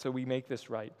so we make this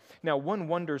right. Now, one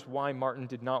wonders why Martyn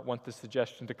did not want the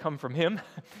suggestion to come from him.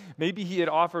 Maybe he had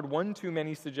offered one too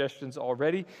many suggestions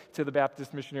already to the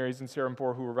Baptist missionaries in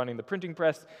Serampore who were running the printing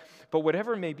press. But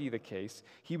whatever may be the case,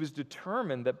 he was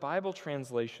determined that Bible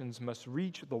translations must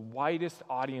reach the widest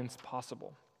audience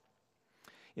possible.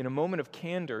 In a moment of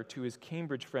candor to his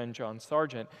Cambridge friend John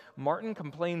Sargent, Martyn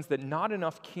complains that not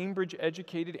enough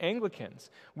Cambridge-educated Anglicans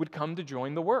would come to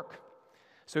join the work.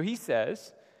 So he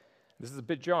says, this is a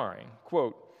bit jarring,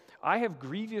 quote, "I have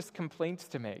grievous complaints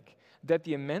to make that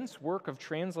the immense work of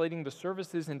translating the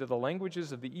services into the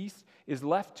languages of the East is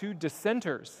left to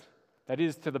dissenters," that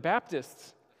is, to the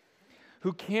Baptists,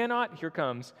 who cannot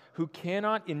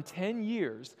in 10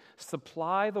 years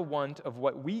supply the want of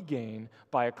what we gain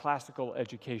by a classical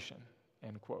education,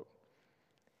 end quote.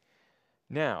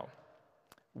 Now,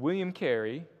 William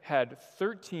Carey had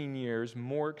 13 years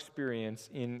more experience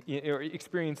in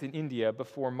India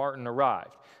before Martyn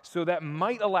arrived. So that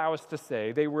might allow us to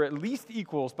say they were at least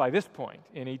equals by this point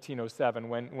in 1807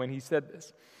 when he said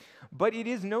this. But it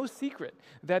is no secret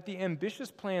that the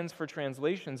ambitious plans for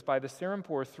translations by the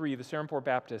Serampore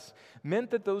Baptists,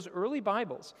 meant that those early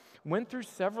Bibles went through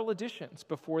several editions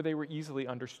before they were easily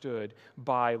understood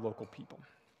by local people.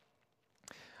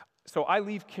 So I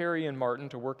leave Carey and Martyn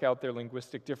to work out their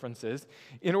linguistic differences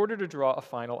in order to draw a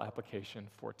final application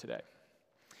for today.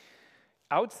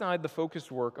 Outside the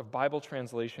focused work of Bible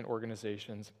translation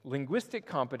organizations, linguistic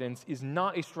competence is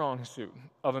not a strong suit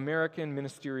of American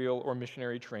ministerial or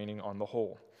missionary training on the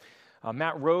whole.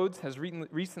 Matt Rhodes has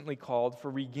recently called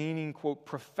for regaining, quote,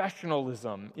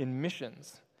 professionalism in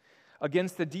missions,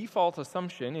 against the default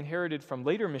assumption inherited from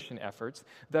later mission efforts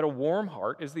that a warm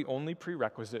heart is the only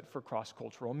prerequisite for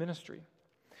cross-cultural ministry.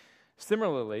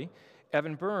 Similarly,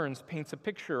 Evan Burns paints a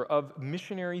picture of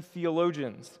missionary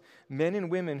theologians, men and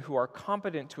women who are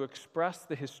competent to express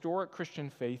the historic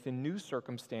Christian faith in new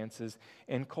circumstances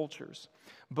and cultures.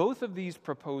 Both of these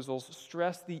proposals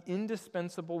stress the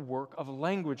indispensable work of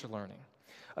language learning,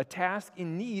 a task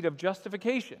in need of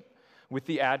justification with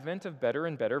the advent of better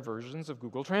and better versions of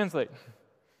Google Translate.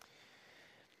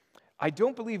 I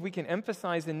don't believe we can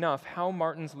emphasize enough how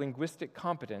Martyn's linguistic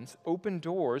competence opened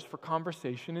doors for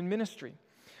conversation and ministry.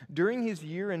 During his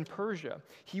year in Persia,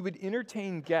 he would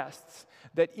entertain guests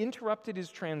that interrupted his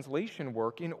translation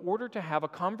work in order to have a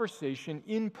conversation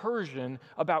in Persian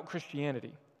about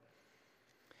Christianity.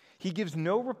 He gives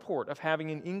no report of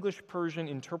having an English-Persian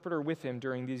interpreter with him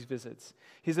during these visits.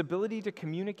 His ability to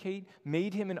communicate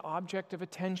made him an object of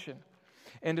attention.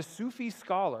 And a Sufi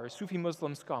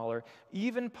Muslim scholar,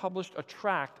 even published a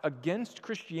tract against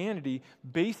Christianity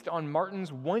based on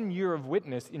Martyn's 1 year of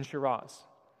witness in Shiraz.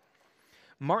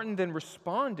 Martyn then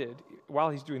responded, while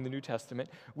he's doing the New Testament,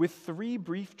 with 3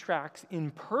 brief tracts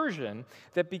in Persian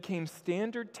that became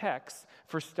standard texts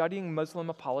for studying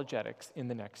Muslim apologetics in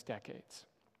the next decades.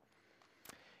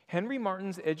 Henry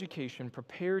Martyn's education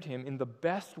prepared him in the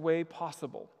best way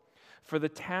possible for the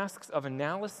tasks of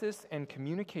analysis and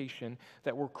communication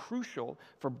that were crucial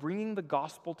for bringing the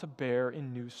gospel to bear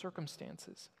in new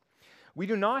circumstances. We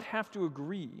do not have to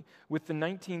agree with the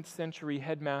 19th century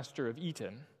headmaster of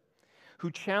Eton,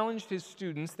 who challenged his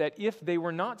students that if they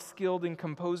were not skilled in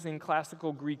composing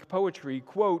classical Greek poetry,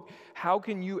 quote, "How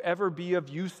can you ever be of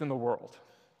use in the world?"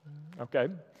 Okay?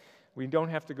 We don't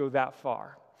have to go that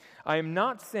far. I am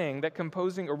not saying that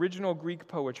composing original Greek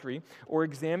poetry or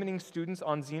examining students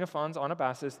on Xenophon's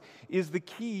Anabasis is the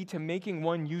key to making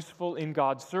one useful in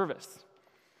God's service.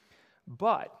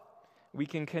 But we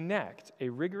can connect a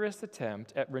rigorous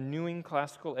attempt at renewing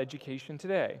classical education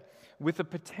today with the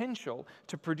potential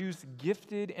to produce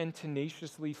gifted and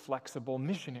tenaciously flexible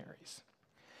missionaries.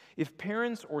 If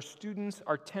parents or students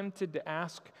are tempted to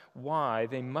ask why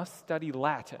they must study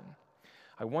Latin,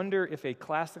 I wonder if a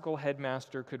classical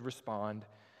headmaster could respond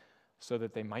so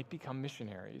that they might become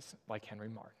missionaries like Henry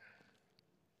Martyn.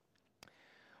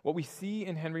 What we see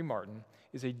in Henry Martyn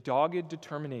is a dogged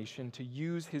determination to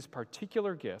use his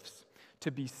particular gifts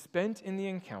to be spent in the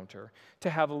encounter, to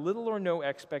have little or no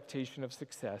expectation of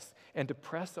success, and to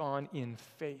press on in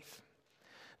faith.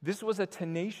 This was a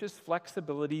tenacious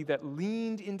flexibility that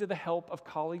leaned into the help of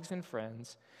colleagues and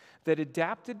friends, that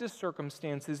adapted to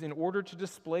circumstances in order to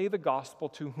display the gospel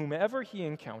to whomever he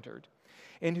encountered,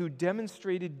 and who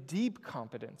demonstrated deep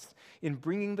competence in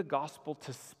bringing the gospel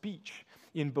to speech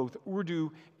in both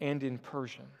Urdu and in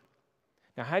Persian.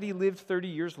 Now, had he lived 30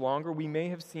 years longer, we may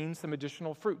have seen some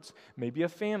additional fruits, maybe a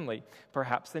family,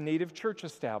 perhaps a native church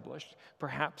established,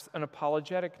 perhaps an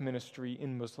apologetic ministry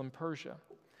in Muslim Persia.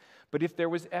 But if there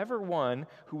was ever one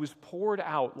who was poured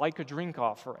out like a drink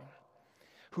offering,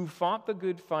 who fought the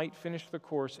good fight, finished the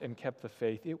course, and kept the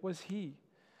faith, it was he.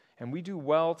 And we do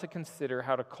well to consider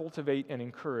how to cultivate and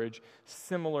encourage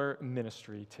similar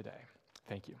ministry today.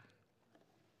 Thank you.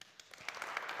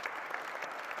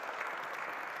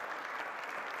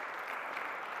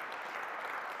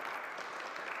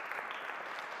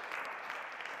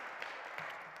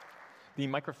 The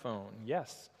microphone,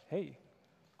 yes. Hey,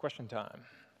 question time.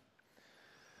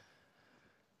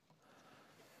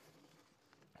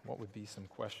 What would be some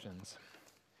questions?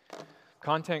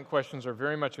 Content questions are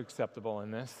very much acceptable in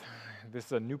this. This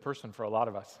is a new person for a lot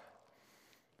of us.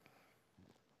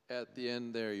 At the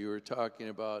end there, you were talking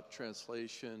about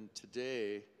translation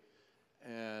today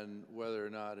and whether or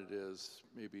not it is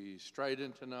maybe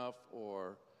strident enough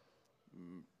or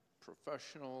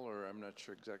professional, or I'm not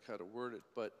sure exactly how to word it,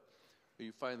 but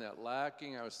you find that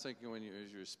lacking. I was thinking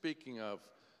as you were speaking of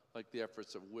like the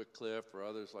efforts of Wycliffe or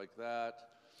others like that,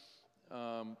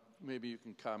 maybe you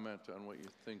can comment on what you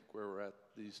think where we're at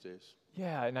these days.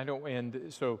 Yeah, and I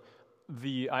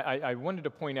wanted to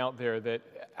point out there that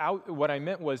what I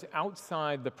meant was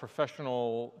outside the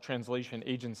professional translation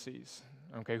agencies,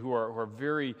 okay, who are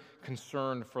very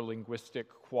concerned for linguistic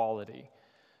quality.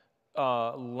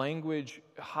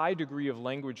 High degree of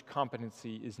language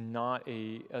competency is not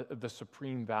the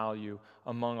supreme value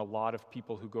among a lot of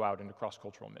people who go out into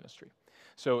cross-cultural ministry.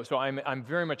 So I'm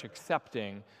very much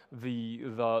accepting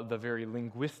the very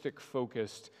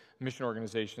linguistic-focused mission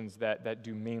organizations that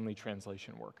do mainly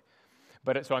translation work.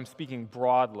 But so I'm speaking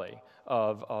broadly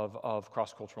of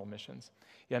cross-cultural missions,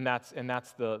 and that's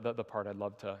the part I'd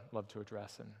love to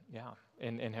address.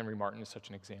 And Henry Martyn is such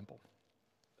an example.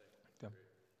 Yeah.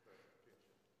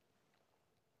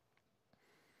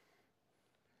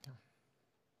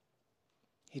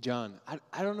 Hey, John,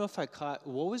 I don't know if I caught,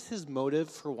 what was his motive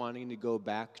for wanting to go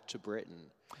back to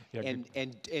Britain? Yeah,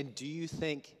 and do you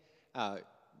think,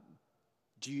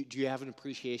 do you have an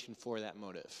appreciation for that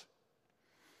motive?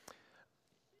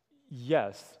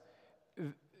 Yes.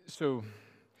 So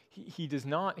he does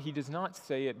not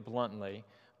say it bluntly.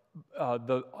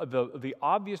 The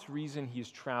obvious reason he's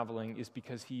traveling is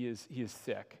because he is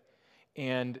sick,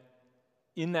 and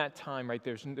in that time, right,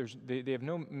 they have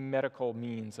no medical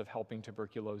means of helping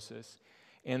tuberculosis,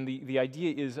 and the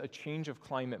idea is a change of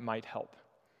climate might help,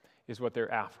 is what they're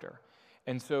after.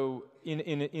 And so,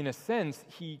 in a sense,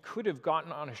 he could have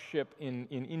gotten on a ship in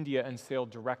India and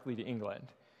sailed directly to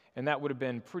England, and that would have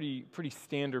been pretty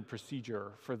standard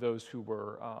procedure for those who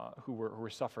were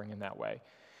suffering in that way.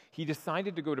 He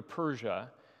decided to go to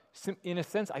Persia. In a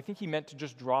sense, I think he meant to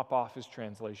just drop off his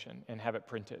translation and have it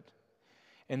printed.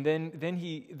 And then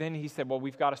he said, well,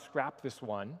 we've got to scrap this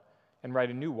one and write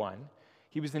a new one.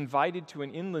 He was invited to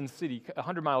an inland city,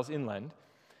 100 miles inland,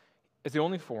 as the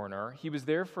only foreigner. He was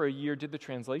there for a year, did the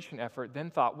translation effort, then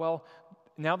thought, well,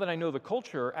 now that I know the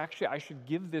culture, actually I should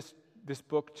give this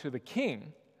book to the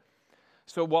king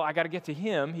So, well, I got to get to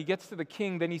him. He gets to the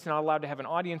king, then he's not allowed to have an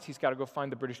audience. He's got to go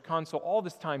find the British consul. All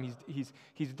this time,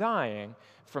 he's dying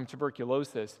from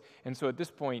tuberculosis. And so at this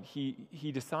point,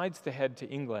 he decides to head to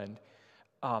England,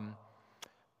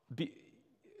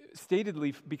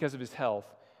 statedly because of his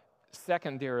health.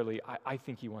 Secondarily, I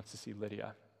think he wants to see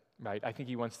Lydia, right? I think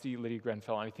he wants to see Lydia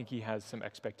Grenfell, and I think he has some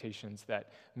expectations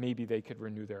that maybe they could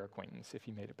renew their acquaintance if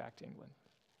he made it back to England.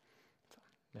 So,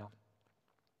 yeah.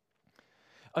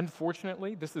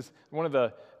 Unfortunately, this is one of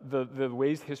the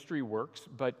ways history works,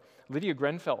 but Lydia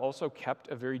Grenfell also kept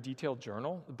a very detailed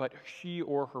journal, but she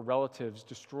or her relatives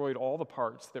destroyed all the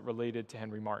parts that related to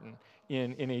Henry Martyn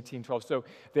in 1812. So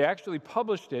they actually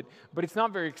published it, but it's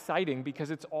not very exciting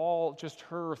because it's all just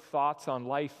her thoughts on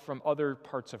life from other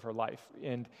parts of her life.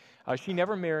 And she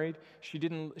never married. She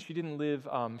didn't live.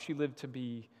 She lived to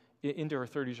be into her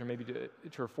 30s or maybe to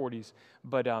her 40s,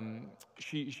 but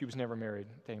she was never married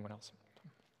to anyone else.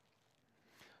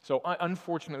 So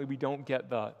unfortunately, we don't get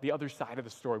the other side of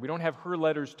the story. We don't have her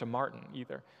letters to Martyn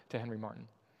either, to Henry Martyn.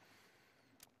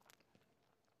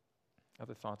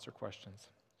 Other thoughts or questions?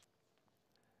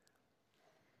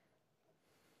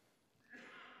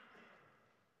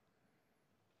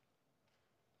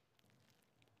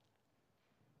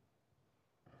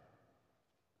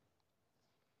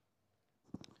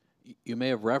 You may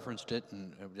have referenced it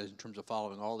in terms of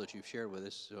following all that you've shared with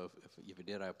us, so if you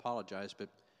did, I apologize, but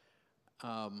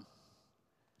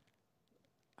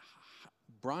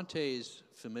Bronte's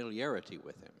familiarity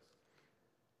with him,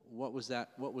 what was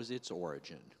its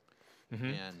origin? Mm-hmm.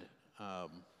 And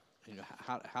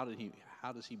how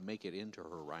does he make it into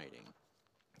her writing?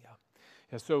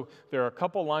 Yeah, so there are a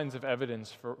couple lines of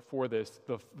evidence for this.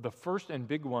 The first and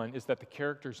big one is that the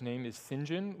character's name is St.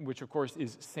 John, which of course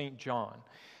is St. John.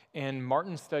 And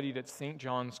Martyn studied at St.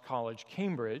 John's College,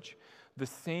 Cambridge, the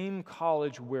same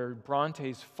college where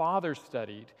Bronte's father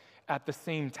studied at the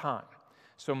same time.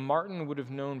 So Martyn would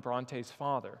have known Bronte's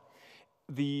father.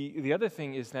 The other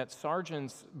thing is that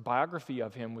Sargent's biography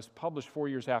of him was published 4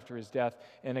 years after his death,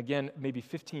 and again, maybe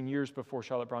 15 years before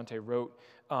Charlotte Bronte wrote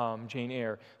Jane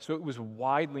Eyre. So it was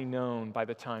widely known by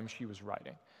the time she was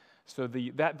writing. So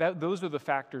those are the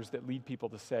factors that lead people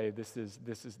to say this is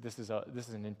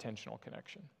an intentional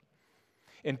connection.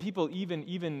 And people even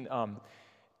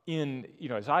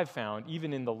as I've found,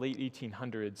 even in the late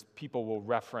 1800s, people will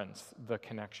reference the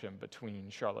connection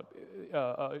between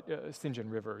St. John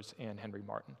Rivers and Henry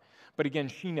Martyn. But again,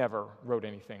 she never wrote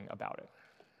anything about it.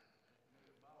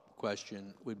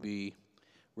 Question would be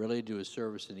related to his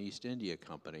service in the East India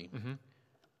Company.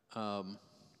 Mm-hmm.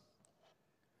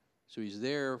 So he's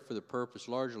there for the purpose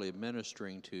largely of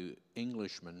ministering to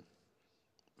Englishmen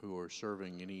who are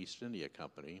serving in the East India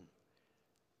Company.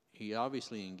 He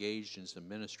obviously engaged in some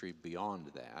ministry beyond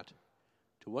that.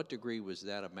 To what degree was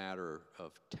that a matter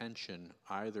of tension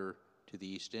either to the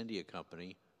East India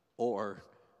Company or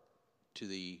to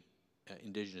the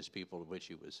indigenous people to which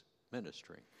he was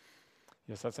ministering?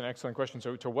 Yes, that's an excellent question.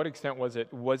 So to what extent was it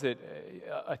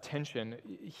a tension?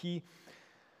 He,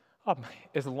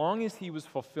 as long as he was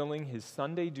fulfilling his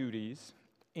Sunday duties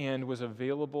and was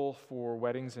available for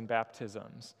weddings and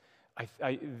baptisms,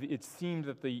 it seemed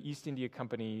that the East India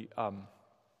Company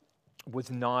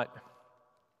was not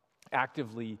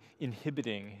actively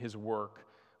inhibiting his work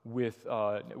with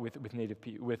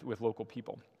local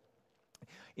people.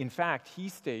 In fact, he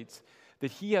states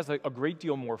that he has a great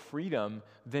deal more freedom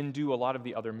than do a lot of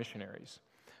the other missionaries.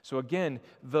 So again,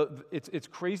 it's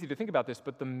crazy to think about this,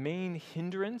 but the main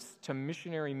hindrance to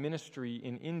missionary ministry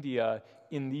in India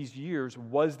in these years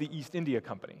was the East India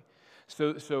Company.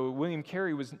 So William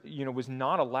Carey was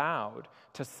not allowed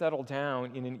to settle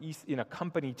down in a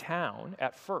company town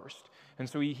at first, and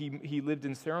so he lived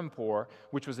in Serampore,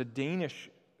 which was a Danish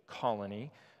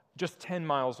colony, just 10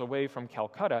 miles away from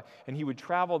Calcutta, and he would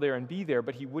travel there and be there,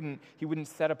 but he wouldn't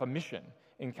set up a mission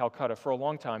in Calcutta for a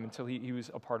long time until he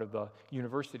was a part of the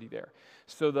university there.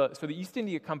 So the East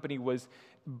India Company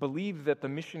believed that the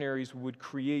missionaries would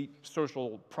create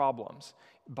social problems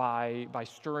by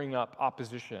stirring up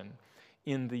opposition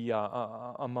in the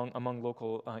among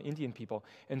local Indian people,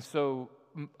 and so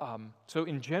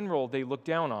in general they looked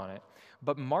down on it.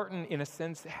 But Martyn, in a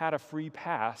sense, had a free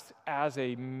pass as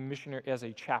a missionary, as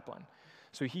a chaplain,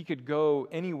 so he could go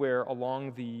anywhere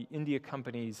along the India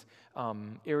Company's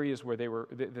areas where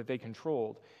that they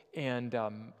controlled, and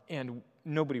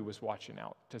nobody was watching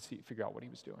out to figure out what he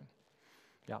was doing.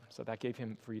 Yeah, so that gave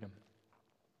him freedom.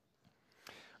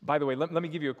 By the way, let me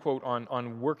give you a quote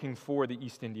on working for the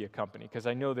East India Company, because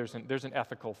I know there's an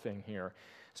ethical thing here.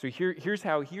 So here's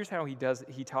how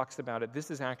he talks about it.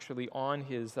 This is actually on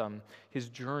his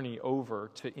journey over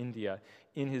to India.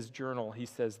 In his journal, he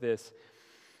says this,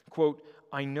 quote,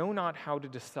 "I know not how to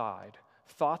decide.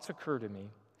 Thoughts occur to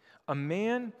me. A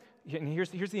man," and here's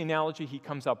the analogy he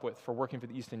comes up with for working for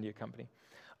the East India Company.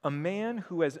 "A man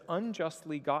who has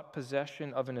unjustly got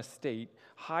possession of an estate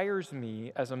hires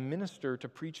me as a minister to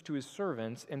preach to his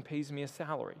servants and pays me a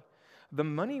salary. The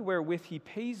money wherewith he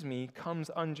pays me comes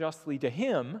unjustly to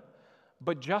him,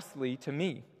 but justly to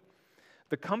me.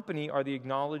 The company are the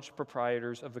acknowledged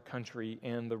proprietors of the country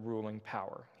and the ruling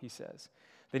power," he says.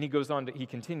 Then he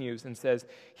continues and says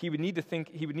he would need to think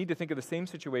of the same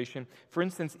situation. For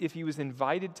instance, if he was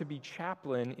invited to be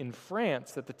chaplain in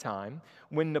France at the time,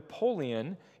 when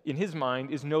Napoleon, in his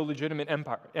mind, is no legitimate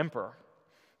emperor.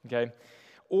 Okay?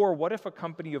 Or what if a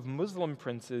company of Muslim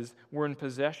princes were in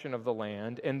possession of the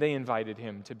land and they invited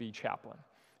him to be chaplain?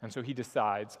 And so he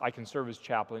decides, I can serve as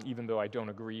chaplain even though I don't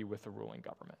agree with the ruling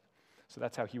government. So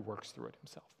that's how he works through it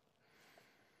himself.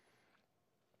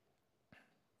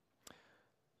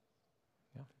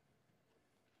 Yeah.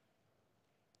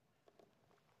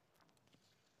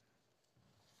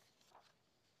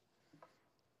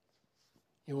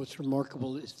 You know, what's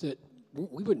remarkable is that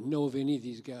we wouldn't know of any of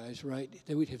these guys, right?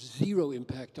 They would have zero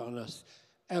impact on us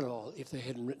at all if they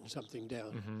hadn't written something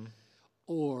down. Mm-hmm.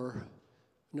 Or,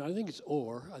 no, I think it's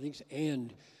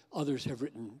and others have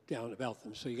written down about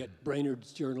them. So you got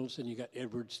Brainerd's journals and you got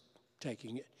Edwards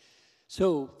taking it.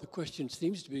 So the question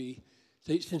seems to be,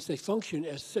 since they function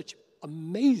as such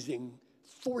amazing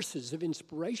forces of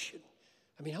inspiration,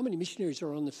 I mean, how many missionaries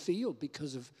are on the field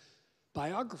because of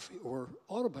biography or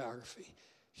autobiography?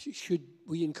 Should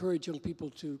we encourage young people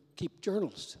to keep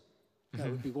journals? That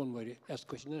would be one way to ask the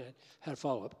question. Then I had a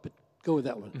follow-up, but go with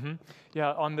that one. Mm-hmm.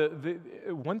 Yeah, on the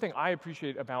one thing I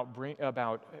appreciate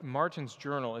about Martyn's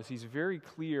journal is he's very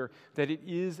clear that it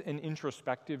is an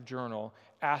introspective journal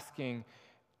asking,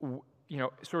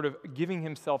 sort of giving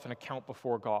himself an account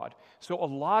before God. So a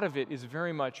lot of it is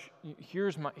very much,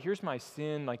 here's my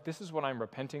sin, like this is what I'm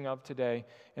repenting of today,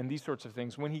 and these sorts of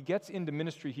things. When he gets into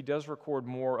ministry, he does record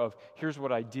more of, here's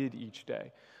what I did each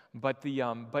day. But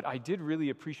I did really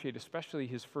appreciate, especially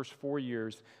his first 4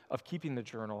 years of keeping the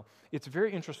journal. It's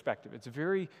very introspective. It's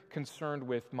very concerned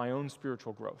with my own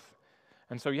spiritual growth.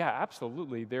 And so, yeah,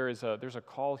 absolutely, there's a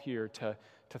call here to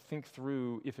think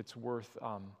through if it's worth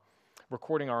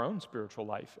recording our own spiritual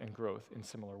life and growth in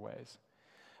similar ways.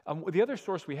 The other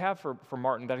source we have for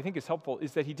Martyn that I think is helpful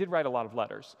is that he did write a lot of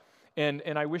letters. And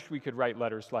I wish we could write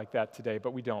letters like that today,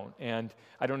 but we don't. And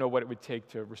I don't know what it would take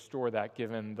to restore that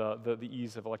given the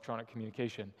ease of electronic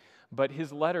communication. But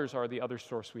his letters are the other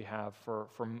source we have for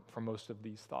most of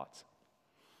these thoughts.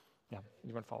 Yeah,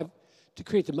 you want to follow up? To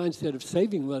create the mindset of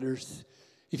saving letters,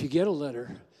 if you get a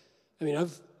letter, I mean,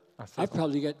 I've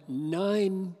probably got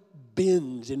 9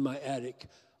 bins in my attic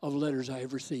of letters I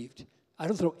have received. I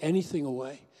don't throw anything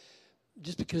away,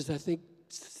 just because I think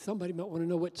somebody might want to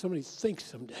know what somebody thinks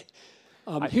someday.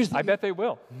 I bet they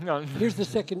will. Here's the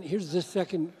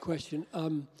second question.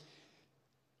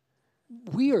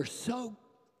 We are so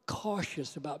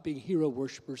cautious about being hero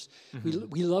worshipers. Mm-hmm.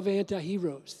 We love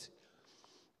anti-heroes.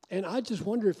 And I just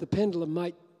wonder if the pendulum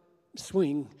might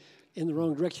swing in the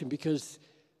wrong direction, because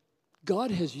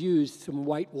God has used some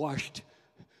whitewashed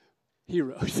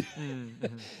heroes.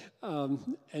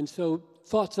 Mm-hmm. And so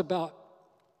thoughts about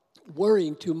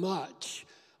worrying too much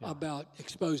about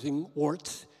exposing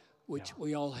warts, which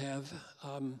we all have.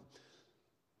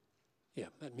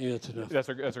 Maybe that's enough. That's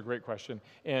a great question.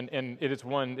 And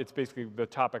it's basically the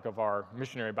topic of our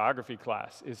missionary biography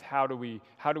class, is how do we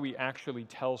actually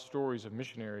tell stories of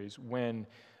missionaries when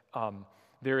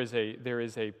there is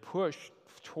a push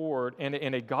toward,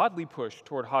 and a godly push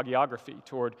toward hagiography,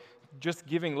 toward just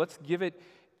giving,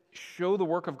 show the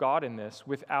work of God in this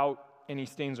without any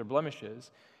stains or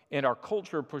blemishes. And our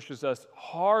culture pushes us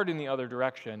hard in the other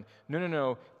direction.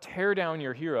 No, tear down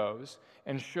your heroes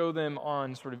and show them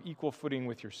on sort of equal footing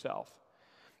with yourself.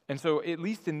 And so, at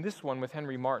least in this one with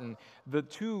Henry Martyn, the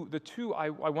two I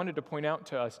wanted to point out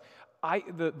to us,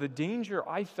 the danger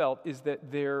I felt is that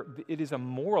it is a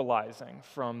moralizing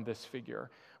from this figure,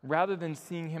 rather than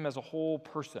seeing him as a whole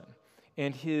person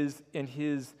and his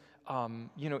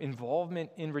involvement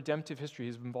in redemptive history,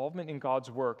 his involvement in God's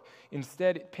work.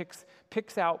 Instead, it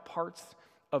picks out parts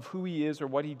of who he is or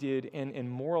what he did and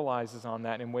moralizes on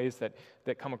that in ways that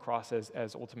come across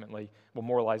as ultimately,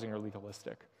 moralizing or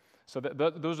legalistic. So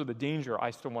those are the danger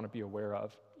I still want to be aware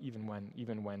of, even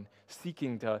when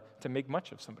seeking to make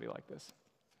much of somebody like this.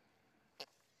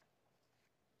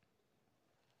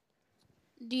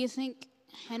 Do you think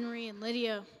Henry and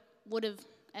Lydia would have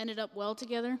ended up well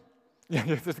together? Yeah,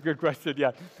 that's a good question,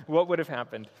 yeah. What would have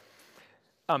happened?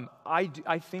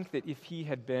 I think that if he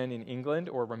had been in England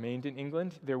or remained in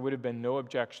England, there would have been no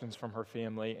objections from her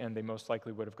family, and they most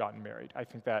likely would have gotten married. I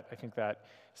think that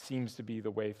seems to be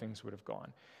the way things would have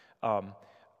gone. I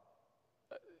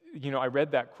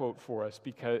read that quote for us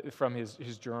from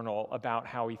his journal about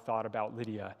how he thought about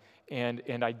Lydia,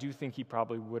 and I do think he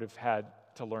probably would have had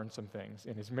to learn some things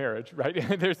in his marriage, right?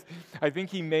 I think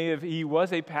he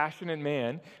was a passionate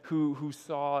man who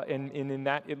saw, and in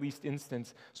that at least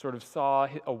instance, sort of saw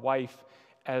a wife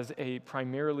as a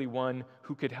primarily one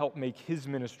who could help make his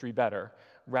ministry better,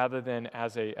 rather than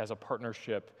as a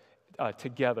partnership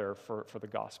together for the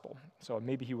gospel. So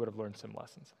maybe he would have learned some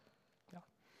lessons. Yeah.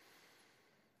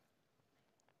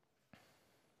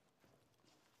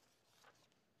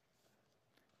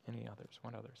 Any others?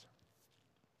 What others?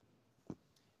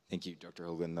 Thank you, Dr.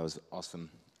 Hoglund. That was awesome.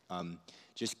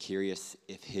 Just curious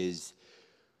if his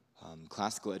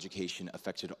classical education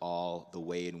affected all the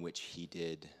way in which he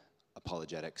did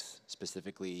apologetics,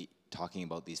 specifically talking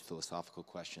about these philosophical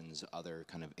questions, other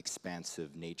kind of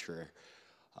expansive nature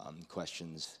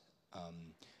questions.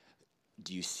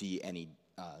 Do you see any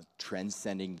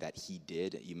transcending that he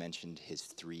did? You mentioned his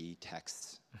 3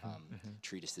 texts,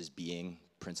 treatises, Being,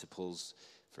 Principles,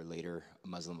 for later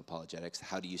Muslim apologetics.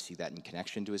 How do you see that in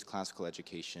connection to his classical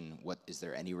education? Is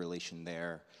there any relation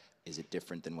there? Is it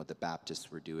different than what the Baptists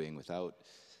were doing without?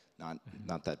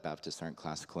 Not that Baptists aren't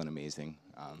classical and amazing.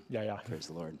 Yeah. Praise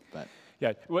the Lord. But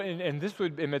yeah, well, and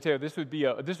Matteo, this would be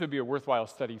a worthwhile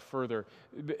study further.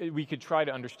 We could try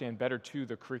to understand better too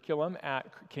the curriculum at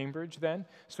Cambridge then.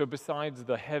 So besides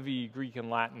the heavy Greek and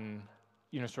Latin,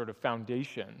 sort of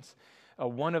foundations,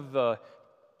 one of the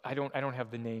I don't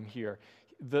have the name here.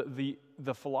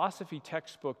 The philosophy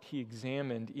textbook he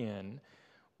examined in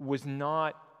was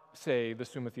not, say, the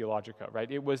Summa Theologica,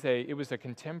 right? It was a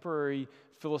contemporary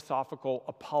philosophical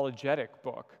apologetic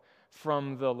book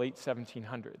from the late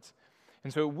 1700s.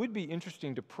 And so it would be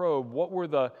interesting to probe what were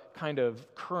the kind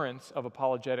of currents of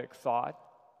apologetic thought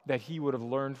that he would have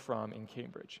learned from in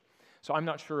Cambridge. So I'm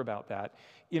not sure about that.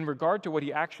 In regard to what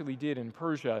he actually did in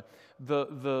Persia,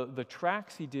 the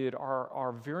tracks he did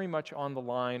are very much on the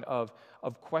line of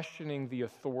questioning the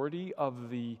authority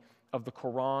of the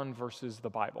Quran versus the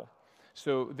Bible.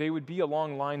 So they would be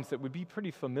along lines that would be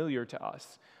pretty familiar to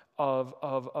us,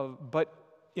 but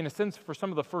in a sense for some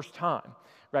of the first time,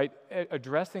 right?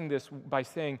 Addressing this by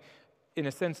saying, in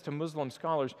a sense, to Muslim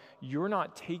scholars, you're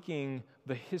not taking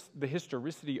the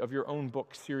historicity of your own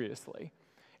book seriously.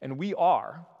 And we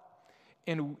are,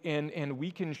 and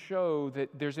we can show that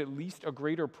there's at least a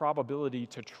greater probability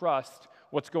to trust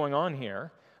what's going on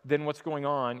here than what's going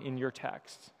on in your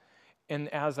text,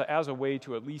 and as a way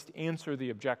to at least answer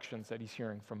the objections that he's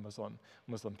hearing from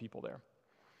Muslim people there.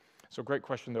 So great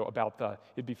question, though, about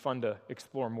it'd be fun to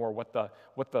explore more what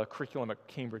the curriculum at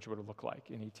Cambridge would have looked like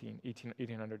in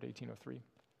 1800 to 1803.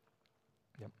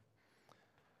 Yep.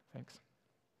 Thanks.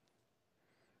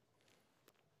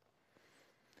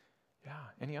 Yeah,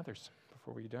 any others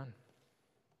before we're done?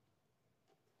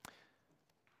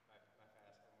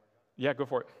 Yeah, go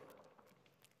for it.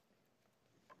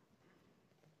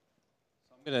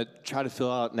 I'm going to try to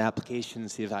fill out an application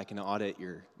and see if I can audit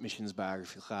your missions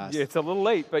biography class. Yeah, it's a little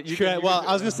late, but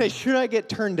I was going to say, should I get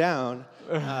turned down?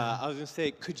 I was going to say,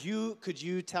 could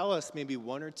you tell us maybe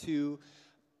 1 or 2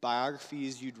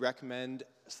 biographies you'd recommend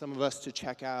some of us to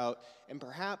check out, and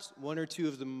perhaps 1 or 2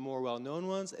 of the more well-known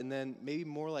ones, and then maybe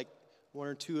more like 1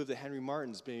 or 2 of the Henry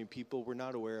Martyns, maybe people we're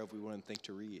not aware of we wouldn't think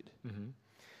to read. Mm-hmm.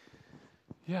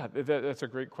 Yeah, that's a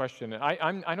great question.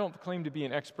 I don't claim to be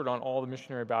an expert on all the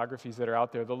missionary biographies that are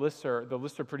out there. The lists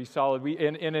are pretty solid.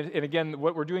 And again,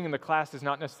 what we're doing in the class is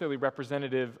not necessarily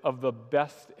representative of the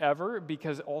best ever,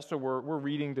 because also we're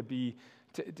reading to be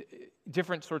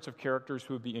different sorts of characters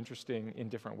who would be interesting in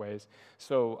different ways.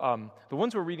 So the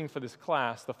ones we're reading for this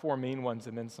class, the 4 main ones,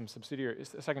 and then some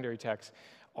secondary texts,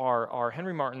 are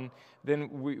Henry Martyn.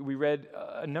 Then we read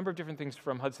a number of different things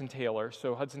from Hudson Taylor.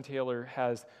 So Hudson Taylor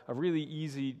has a really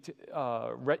easy,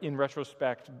 in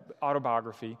retrospect,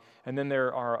 autobiography, and then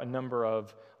there are a number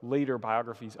of later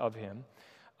biographies of him.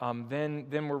 Then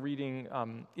we're reading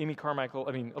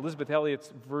Elizabeth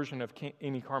Elliot's version of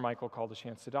Amy Carmichael called A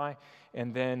Chance to Die,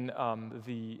 and then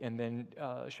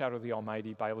Shadow of the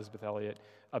Almighty by Elizabeth Elliot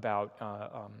about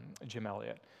Jim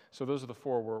Elliot. So those are the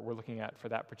 4 we're looking at for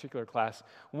that particular class.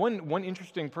 One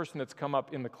interesting person that's come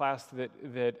up in the class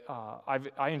that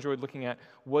I enjoyed looking at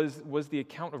was the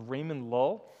account of Raymond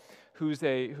Lull, who's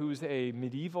a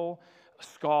medieval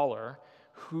scholar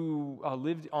who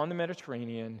lived on the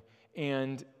Mediterranean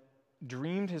and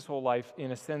dreamed his whole life,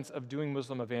 in a sense, of doing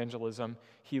Muslim evangelism.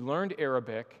 He learned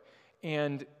Arabic,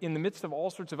 and in the midst of all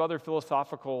sorts of other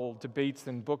philosophical debates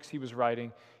and books he was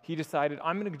writing, he decided,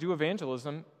 I'm going to do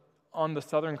evangelism on the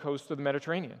southern coast of the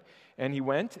Mediterranean. And he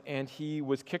went, and he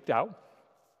was kicked out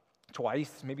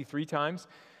twice, maybe 3 times,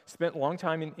 spent a long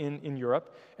time in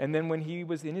Europe, and then when he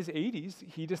was in his 80s,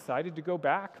 he decided to go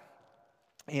back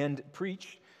and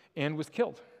preach, and was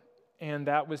killed. And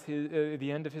that was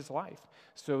the end of his life.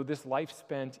 So this life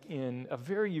spent in a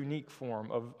very unique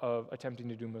form of attempting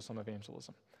to do Muslim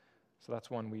evangelism. So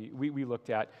that's one we looked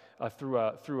at through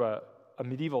a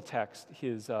medieval text,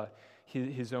 his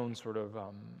own sort of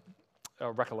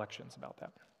recollections about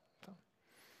that. So,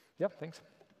 yep, thanks.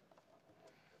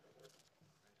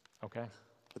 Okay.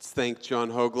 Let's thank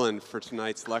John Hoglund for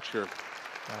tonight's lecture.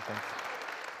 Thanks.